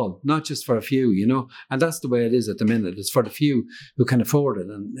for all, not just for a few, and that's the way it is at the minute. It's for the few who can afford it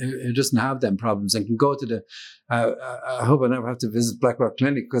and who doesn't have them problems and can go to I hope I never have to visit Blackrock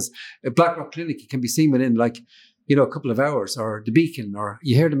Clinic, because at Blackrock Clinic you can be seen within a couple of hours, or the Beacon, or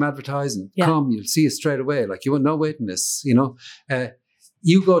you hear them advertising, come, you'll see it straight away. You want no waiting lists,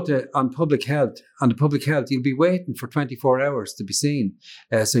 you go on the public health, you'll be waiting for 24 hours to be seen.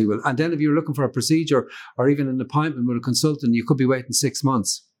 So you will. And then if you're looking for a procedure or even an appointment with a consultant, you could be waiting 6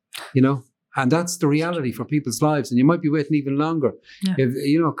 months, and that's the reality for people's lives. And you might be waiting even longer,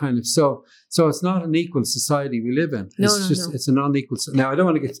 so it's not an equal society we live in. It's an unequal. Now, I don't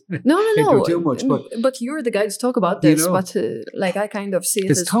want to get into too much, but you're the guy to talk about this. But I kind of see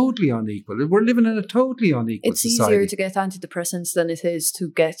it as totally unequal. We're living in a totally unequal society. It's easier to get antidepressants than it is to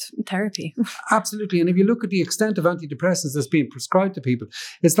get therapy. Absolutely. And if you look at the extent of antidepressants that's being prescribed to people,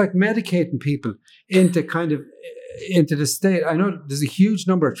 it's like medicating people into the state. I know there's a huge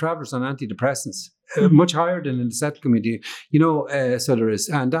number of travellers on antidepressants, much higher than in the settled community, so there is.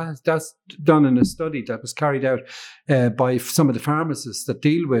 And that's done in a study that was carried out by some of the pharmacists that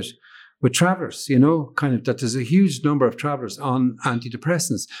deal with travellers, that there's a huge number of travellers on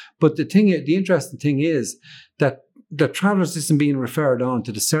antidepressants. But the interesting thing is that the travellers isn't being referred on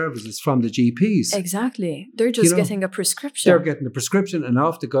to the services from the GPs. Exactly. They're just getting a prescription. They're getting the prescription and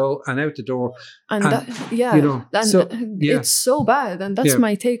off to go and out the door. And it's so bad. And that's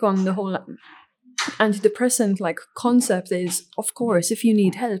my take on the whole antidepressant concept is, of course, if you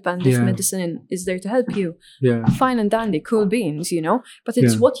need help and if medicine is there to help you, fine and dandy, cool beans, but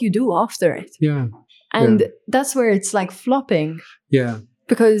it's what you do after it. Yeah. And that's where it's flopping. Yeah.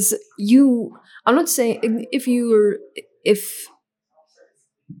 Because I'm not saying if you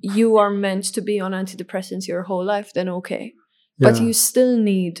are meant to be on antidepressants your whole life, then okay. But you still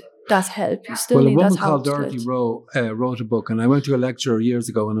need that help. You still need that help. A woman called Dorothy Rowe wrote a book, and I went to a lecture years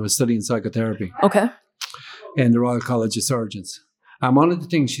ago when I was studying psychotherapy. Okay. In the Royal College of Surgeons. And one of the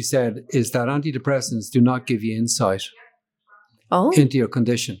things she said is that antidepressants do not give you insight into your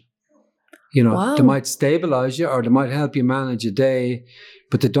condition. They might stabilize you or they might help you manage a day,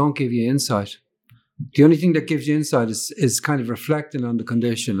 but they don't give you insight. The only thing that gives you insight is kind of reflecting on the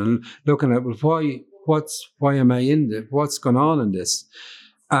condition and looking at, why am I in this? What's going on in this?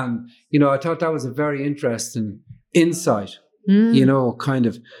 And, I thought that was a very interesting insight,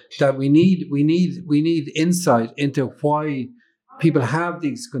 that we need insight into why people have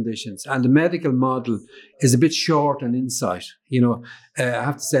these conditions, and the medical model is a bit short on insight. I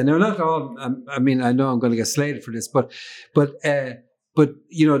have to say, now not all. I know I'm going to get slated for this, but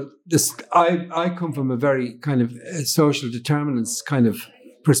this. I come from a very kind of social determinants kind of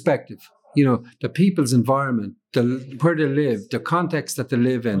perspective. The people's environment, where they live, the context that they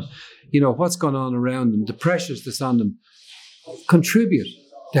live in, what's going on around them, the pressures that's on them, contribute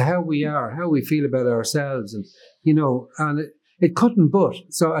to how we are, how we feel about ourselves, and it couldn't but.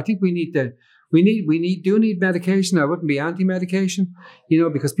 So I think we need medication. I wouldn't be anti-medication,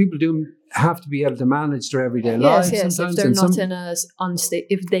 because people do have to be able to manage their everyday lives. Yes, sometimes.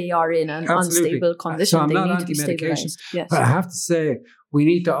 If they are in an unstable condition, so I'm they not need to be anti-medication. stabilized. Yes. But I have to say, we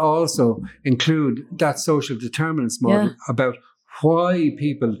need to also include that social determinants model about why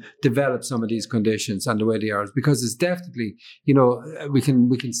people develop some of these conditions and the way they are, because it's definitely, we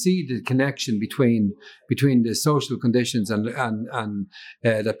can see the connection between the social conditions and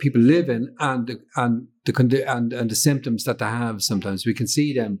that people live in and the symptoms that they have. Sometimes we can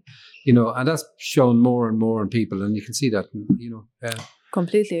see them, and that's shown more and more in people, and you can see that,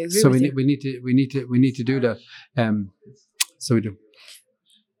 completely agree. So with you. we need to do that. So we do.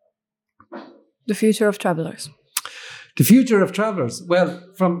 The future of travellers. The future of travellers. Well,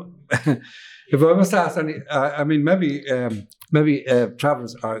 if I must ask any, maybe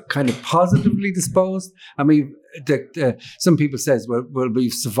travellers are kind of positively disposed. Some people says, well,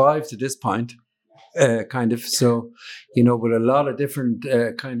 we've survived to this point. kind of. So, with a lot of different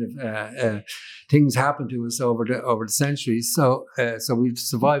things happen to us over the centuries. So we've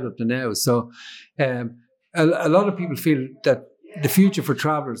survived up to now. So a lot of people feel that the future for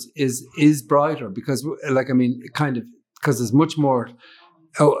travelers is brighter because, because there's much more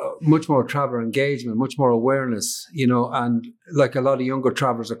traveler engagement, much more awareness, and like a lot of younger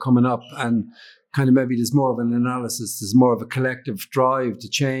travelers are coming up, and kind of maybe there's more of an analysis, there's more of a collective drive to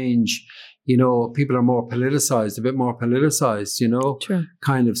change. People are more politicized, a bit more politicized, True.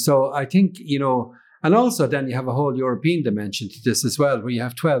 kind of. So I think, and also then you have a whole European dimension to this as well, where you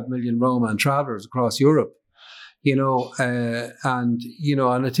have 12 million Roma travelers across Europe, and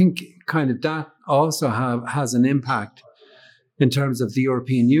I think kind of that also has an impact in terms of the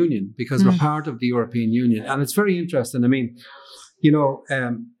European Union, because we're part of the European Union. And it's very interesting. I mean,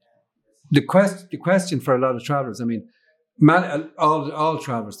 the question for a lot of travelers, I mean, all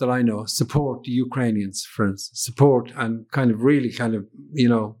travelers that I know support the Ukrainians, for instance, support and kind of really kind of,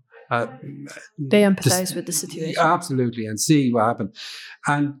 they empathize with the situation. Absolutely, and see what happened.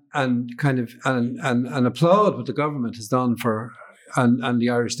 And kind of and applaud what the government has done for and the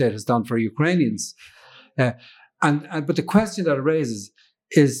Irish state has done for Ukrainians. But the question that it raises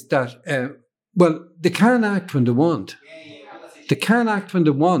is that, they can act when they want. They can act when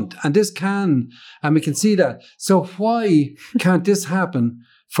they want. And we can see that. So why can't this happen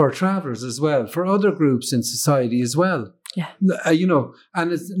for travellers as well, for other groups in society as well? Yeah.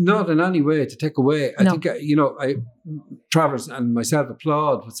 And it's not in any way to take away. I think, travellers and myself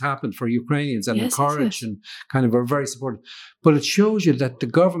applaud what's happened for Ukrainians and encourage and kind of are very supportive. But it shows you that the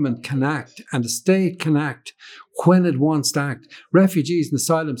government can act and the state can act when it wants to act. Refugees and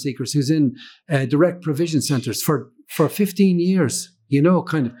asylum seekers who's in direct provision centres for 15 years,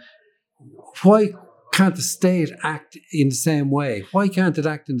 kind of, why can't the state act in the same way? Why can't it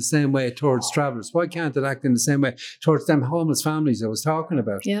act in the same way towards travellers? Why can't it act in the same way towards them homeless families I was talking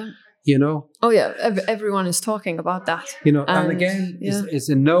about? Yeah. Oh, yeah. Everyone is talking about that. And again, it's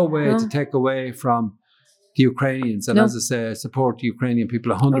in no way to take away from the Ukrainians. And as I say, I support the Ukrainian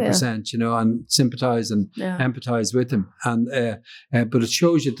people 100%, and sympathise and empathise with them. But it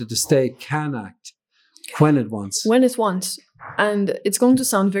shows you that the state can act when it wants. When it wants. And it's going to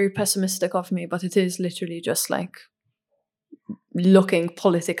sound very pessimistic of me, but it is literally just like looking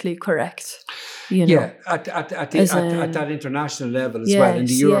politically correct. Yeah, at that international level as well, in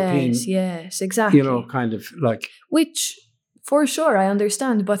the European. Yes, exactly. Kind of like. Which, for sure, I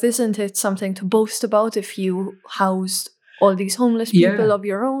understand, but isn't it something to boast about if you housed all these homeless people of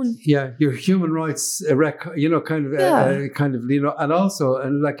your own? Yeah, your human rights, and also,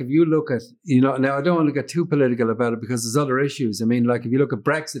 and like if you look at, now I don't want to get too political about it because there's other issues. I mean, like if you look at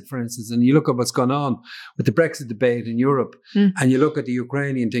Brexit, for instance, and you look at what's gone on with the Brexit debate in Europe, and you look at the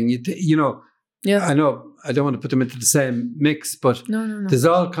Ukrainian thing, I know I don't want to put them into the same mix, but no. There's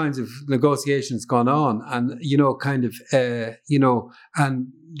all kinds of negotiations going on, and and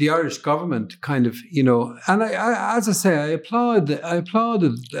the Irish government kind of, and I as I say, I applaud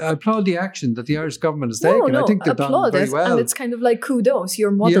the action that the Irish government has taken. I think they've done very well, and it's kind of like kudos. Your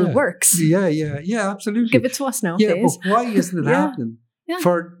model works. Yeah, absolutely. Give it to us now, please. Please. But why isn't it happening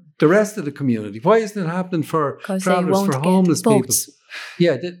for the rest of the community? Why isn't it happening for travellers, for homeless people?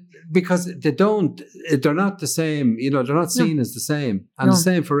 Yeah, because they're not the same, they're not seen as the same. And the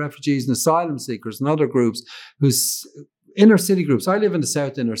same for refugees and asylum seekers and other groups whose inner city groups. I live in the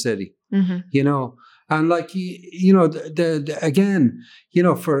South inner city, and like, again,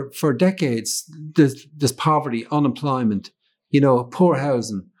 for decades, there's poverty, unemployment, poor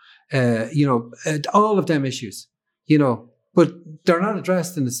housing, all of them issues, but they're not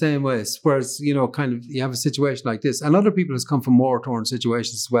addressed in the same ways. Whereas, kind of, you have a situation like this, and other people has come from war-torn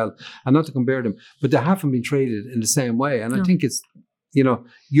situations as well, and not to compare them, but they haven't been treated in the same way. And I think it's,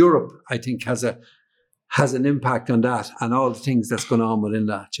 Europe, I think, has an impact on that and all the things that's going on within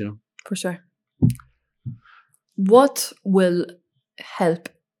that, For sure. What will help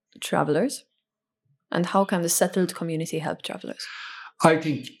travellers, and how can the settled community help travellers? I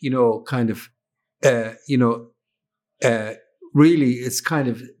think, really, it's kind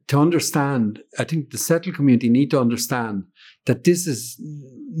of to understand. I think the settled community need to understand that this is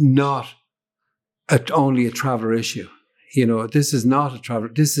not only a traveller issue. This is not a traveller.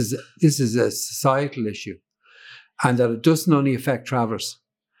 This is a societal issue, and that it doesn't only affect travellers.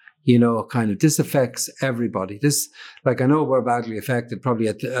 This affects everybody. This, like, I know we're badly affected, probably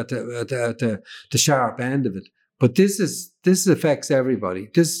at the sharp end of it, but this affects everybody.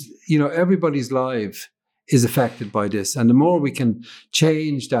 This, everybody's life is affected by this. And the more we can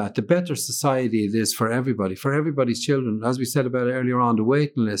change that, the better society it is for everybody, for everybody's children. As we said about earlier on, the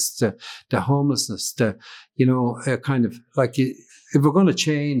waiting lists, the homelessness, kind of like, if we're going to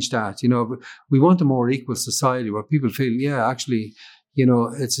change that, we want a more equal society where people feel, yeah, actually,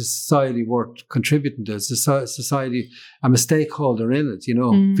 it's a society worth contributing to. It's a society, I'm a stakeholder in it,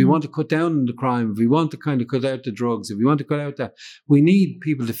 If we want to cut down on the crime, if we want to kind of cut out the drugs, if we want to cut out that, we need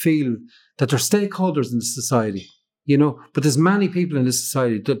people to feel that they're stakeholders in the society, But there's many people in this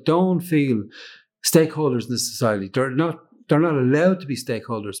society that don't feel stakeholders in this society. They're not allowed to be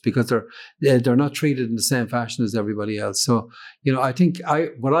stakeholders because they're not treated in the same fashion as everybody else. So, I think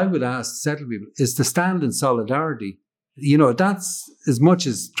what I would ask settled people is to stand in solidarity. That's as much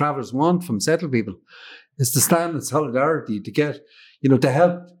as travellers want from settled people, is to stand in solidarity to get, to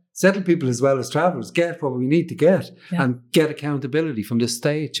help settled people as well as travellers get what we need to get and get accountability from this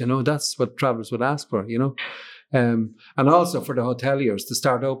state. That's what travellers would ask for, and also for the hoteliers to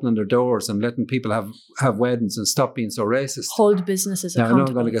start opening their doors and letting people have weddings and stop being so racist. Hold businesses accountable. Now, I know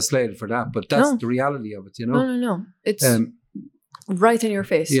I'm going to get slated for that, but that's the reality of it, No. It's right in your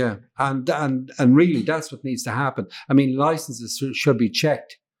face. Yeah. And really that's what needs to happen. I mean, licenses should be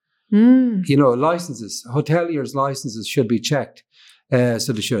checked. Licenses, hoteliers' licenses should be checked.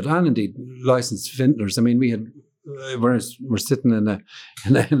 So they should. And indeed, licensed vintners. I mean, we're sitting in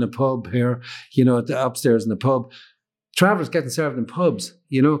a pub here, upstairs in the pub. Travellers getting served in pubs,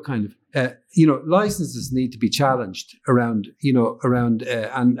 licenses need to be challenged around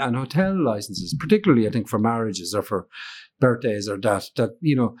and hotel licenses, particularly I think for marriages or for birthdays or that's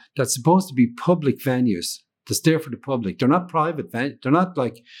supposed to be public venues. That's there for the public. They're not private venues. They're not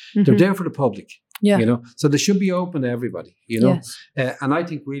like, they're there for the public. Yeah. So they should be open to everybody, Yes. And I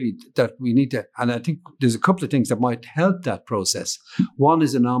think really that we need to, and I think there's a couple of things that might help that process. One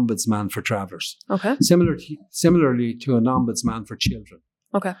is an ombudsman for travellers. Okay. Similarly to an ombudsman for children.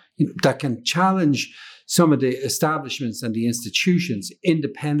 Okay. That can challenge some of the establishments and the institutions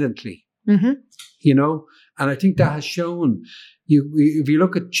independently. And I think that has shown, if you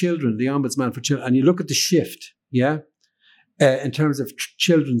look at children, the ombudsman for children, and you look at the shift, in terms of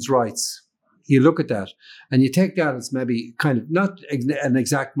children's rights, you look at that and you take that as maybe kind of not an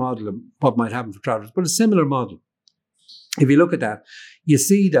exact model of what might happen for travellers, but a similar model. If you look at that, you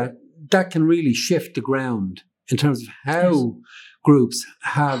see that can really shift the ground in terms of how groups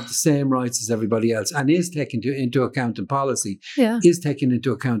have the same rights as everybody else and is taken into account in policy, is taken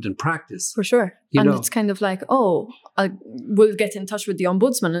into account in practice. For sure. It's kind of like, we'll get in touch with the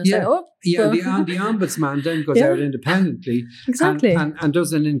ombudsman and say, the ombudsman then goes out independently and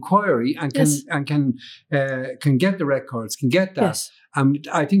does an inquiry and can get the records, can get that. Yes. And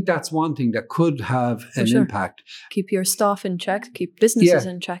I think that's one thing that could have an impact. Keep your staff in check, keep businesses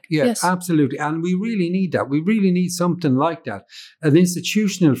in check. Yeah, yes, absolutely. And we really need that. We really need something like that. An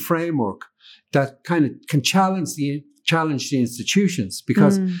institutional framework that kind of can challenge the institutions,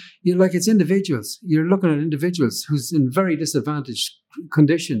 because it's individuals. You're looking at individuals who's in very disadvantaged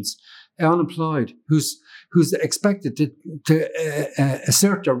conditions, unemployed, who's expected to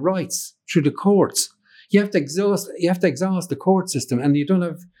assert their rights through the courts. You have to exhaust the court system, and you don't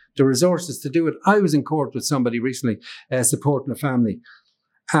have the resources to do it. I was in court with somebody recently supporting a family,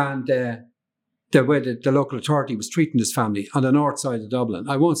 and the way that the local authority was treating this family on the north side of Dublin.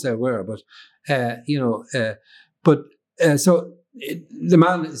 I won't say where, but so the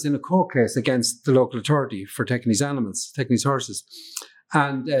man is in a court case against the local authority for taking his animals, taking his horses.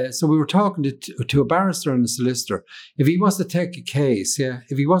 And so we were talking to a barrister and a solicitor. If he was to take a case,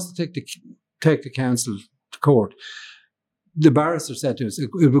 if he was to take the council to court, the barrister said to us, it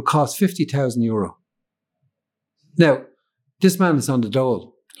would cost €50,000. Now, this man is on the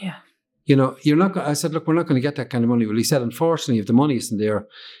dole. Yeah. You're not. I said, look, we're not going to get that kind of money. Well, he said, unfortunately, if the money isn't there,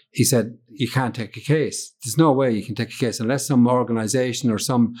 he said, you can't take a case. There's no way you can take a case unless some organisation or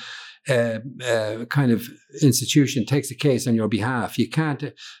some kind of institution takes a case on your behalf. You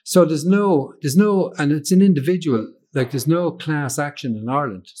can't. So there's no, and it's an individual. Like there's no class action in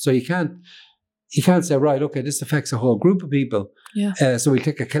Ireland. So you can't say, right, okay, this affects a whole group of people. Yeah. So we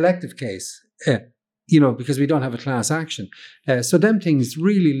take a collective case. Because we don't have a class action. So them things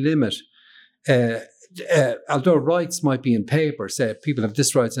really limit. Although rights might be in paper, say people have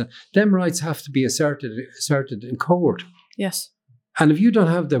this rights, and them rights have to be asserted in court. Yes. And if you don't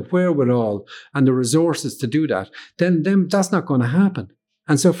have the wherewithal and the resources to do that, then that's not going to happen.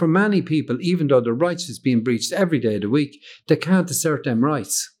 And so for many people, even though their rights is being breached every day of the week, they can't assert them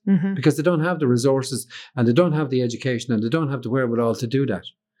rights because they don't have the resources and they don't have the education and they don't have the wherewithal to do that.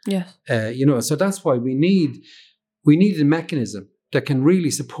 Yes. So that's why we need a mechanism that can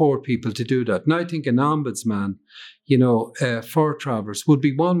really support people to do that. And I think an ombudsman, for travellers would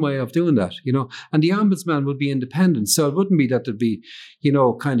be one way of doing that, and the ombudsman would be independent. So it wouldn't be that there'd be,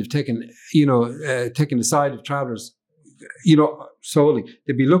 kind of taking the side of travellers, solely.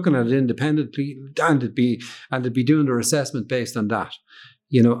 They'd be looking at it independently, and they'd be doing their assessment based on that.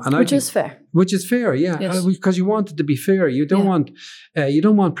 Which is fair. Which is fair, yeah, yes. Because you want it to be fair. You don't want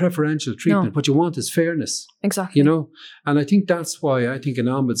preferential treatment. No. What you want is fairness. Exactly. And I think that's why I think an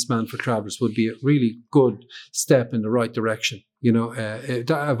ombudsman for travellers would be a really good step in the right direction.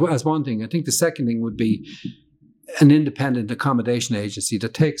 As one thing. I think the second thing would be an independent accommodation agency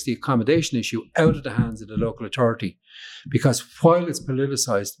that takes the accommodation issue out of the hands of the local authority, because while it's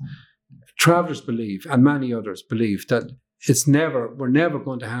politicised, travellers believe, and many others believe, that we're never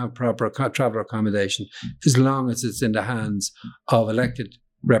going to have proper traveller accommodation as long as it's in the hands of elected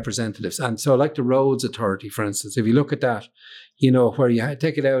representatives. And so, like the roads authority, for instance, if you look at that, where you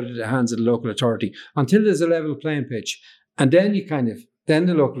take it out of the hands of the local authority until there's a level playing pitch, and then then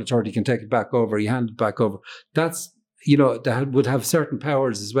the local authority can take it back over, you hand it back over. That's, that would have certain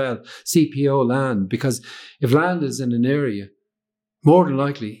powers as well. CPO land, because if land is in an area, more than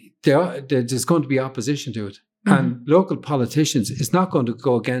likely there's going to be opposition to it. Mm-hmm. And local politicians, it's not going to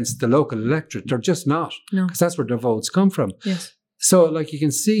go against the local electorate. They're just not, because that's where their votes come from. Yes. So, you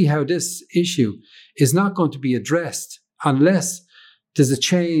can see how this issue is not going to be addressed unless there's a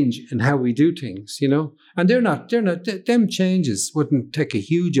change in how we do things, And them changes wouldn't take a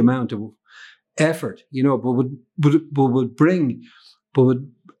huge amount of effort, but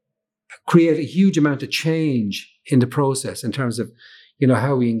would create a huge amount of change in the process in terms of,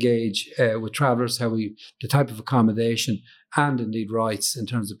 how we engage with travellers, the type of accommodation, and indeed rights in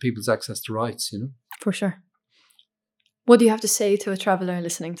terms of people's access to rights, For sure. What do you have to say to a traveller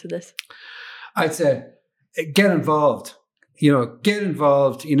listening to this? I'd say, get involved. Get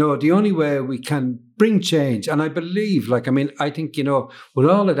involved. The only way we can bring change, and I believe, I think, with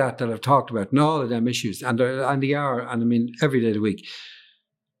all of that I've talked about, and all of them issues, and they are, every day of the week,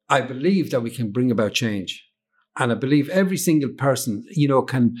 I believe that we can bring about change. And I believe every single person,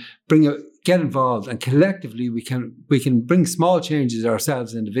 can get involved, and collectively we can bring small changes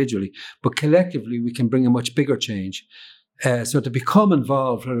ourselves individually, but collectively we can bring a much bigger change. So to become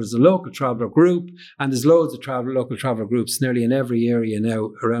involved, there's a local traveller group, and there's loads of local traveller groups nearly in every area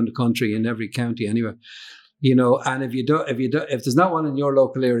now around the country, in every county anyway. And if there's not one in your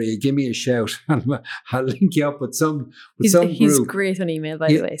local area, give me a shout, and I'll link you up with some group. He's great on email, by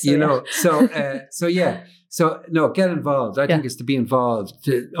the way. So get involved. I think it's to be involved,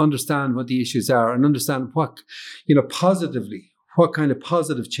 to understand what the issues are, and understand what, positively, what kind of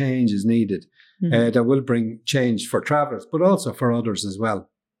positive change is needed. That will bring change for travellers, but also for others as well.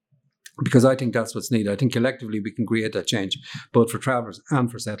 Because I think that's what's needed. I think collectively we can create that change, both for travellers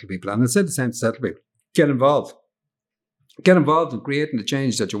and for settled people. And I said the same to settled people. Get involved. Get involved in creating the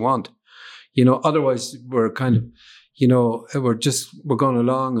change that you want. Otherwise we're kind of, we're going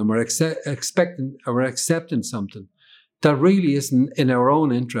along and we're accepting something that really isn't in our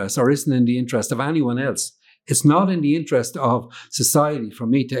own interest, or isn't in the interest of anyone else. It's not in the interest of society for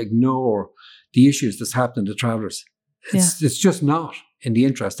me to ignore the issues that's happening to travellers. It's just not in the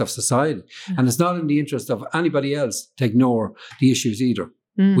interest of society. And it's not in the interest of anybody else to ignore the issues either.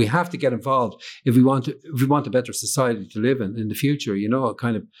 We have to get involved if we want a better society to live in the future,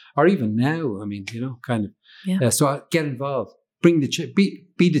 or even now, so get involved. Be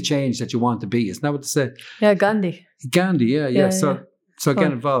the change that you want to be. Isn't that what they say? Yeah, Gandhi, yeah. So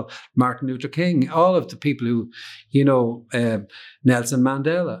get involved. Martin Luther King, all of the people who, Nelson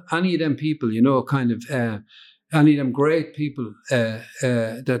Mandela, any of them people, any of them great people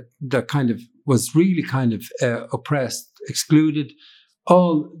that kind of was really kind of oppressed, excluded,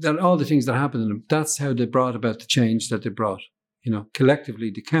 all the things that happened to them. That's how they brought about the change that they brought. Collectively,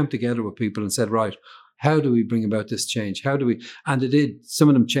 they came together with people and said, right, how do we bring about this change? How do we? And they did. Some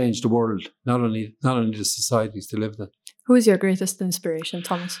of them changed the world, not only the societies they lived in. Who is your greatest inspiration,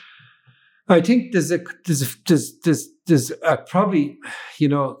 Thomas? I think there's probably,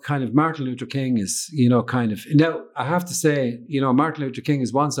 kind of Martin Luther King is, kind of, now I have to say, Martin Luther King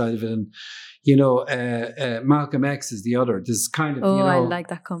is one side of it, and, Malcolm X is the other. There's kind of, I like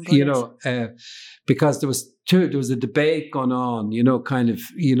that comparison. Because there was a debate going on, and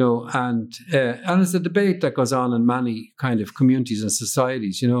it's a debate that goes on in many kind of communities and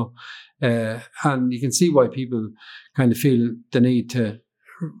societies, and you can see why people kind of feel the need to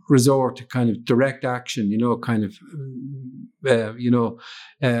resort to kind of direct action, and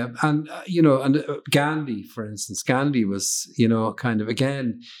Gandhi, for instance. Gandhi was, kind of,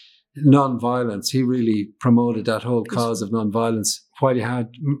 again, non-violence. He really promoted that whole cause of non-violence. While you had,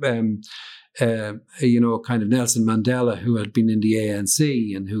 kind of Nelson Mandela, who had been in the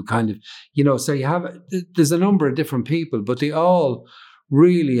ANC and who kind of, so you have, there's a number of different people, but they all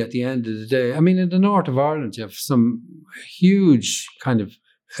really, at the end of the day, I mean, in the north of Ireland, you have some huge kind of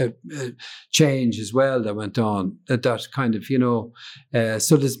change as well that went on. That kind of,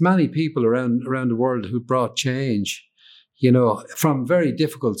 so there's many people around the world who brought change, from very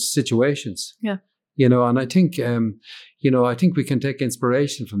difficult situations. Yeah. And I think, I think we can take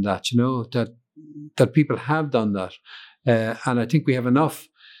inspiration from that, that people have done that. And I think we have enough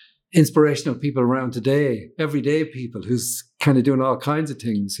inspirational people around today, everyday people who's kind of doing all kinds of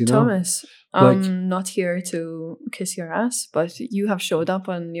things, Thomas, I'm not here to kiss your ass, but you have showed up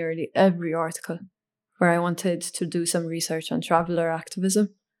on nearly every article where I wanted to do some research on traveller activism.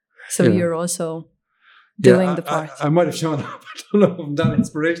 So you're also doing the part. I might have shown up. I don't know if I'm that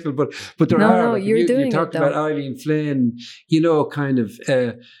inspirational, but there are. No, you're doing it. You talked about Eileen Flynn, kind of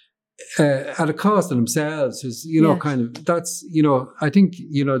at a cost of themselves. Who's, kind of, that's, I think,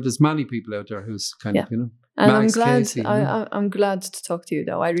 there's many people out there who's kind of, And Max I'm glad. Casey, I'm glad to talk to you,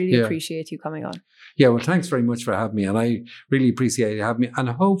 though. I really appreciate you coming on. Yeah, well, thanks very much for having me, and I really appreciate you having me. And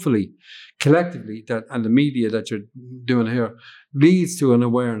hopefully, collectively, and the media that you're doing here leads to an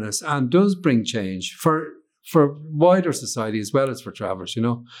awareness and does bring change for wider society as well as for travellers.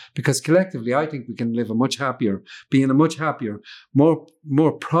 Because collectively, I think we can live be in a much happier,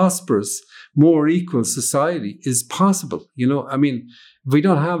 more prosperous, more equal society is possible. I mean, if we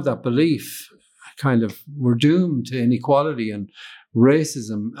don't have that belief, kind of, we're doomed to inequality and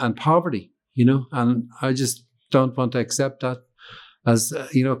racism and poverty, and I just don't want to accept that as,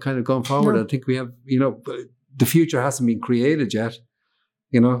 kind of going forward. No. I think we have, the future hasn't been created yet,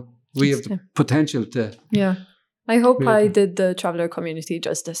 we have the potential to. Yeah. I hope I did the traveller community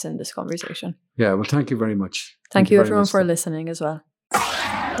justice in this conversation. Yeah, well, thank you very much. Thank you everyone for listening as well.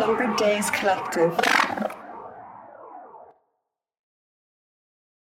 Number Days Collective.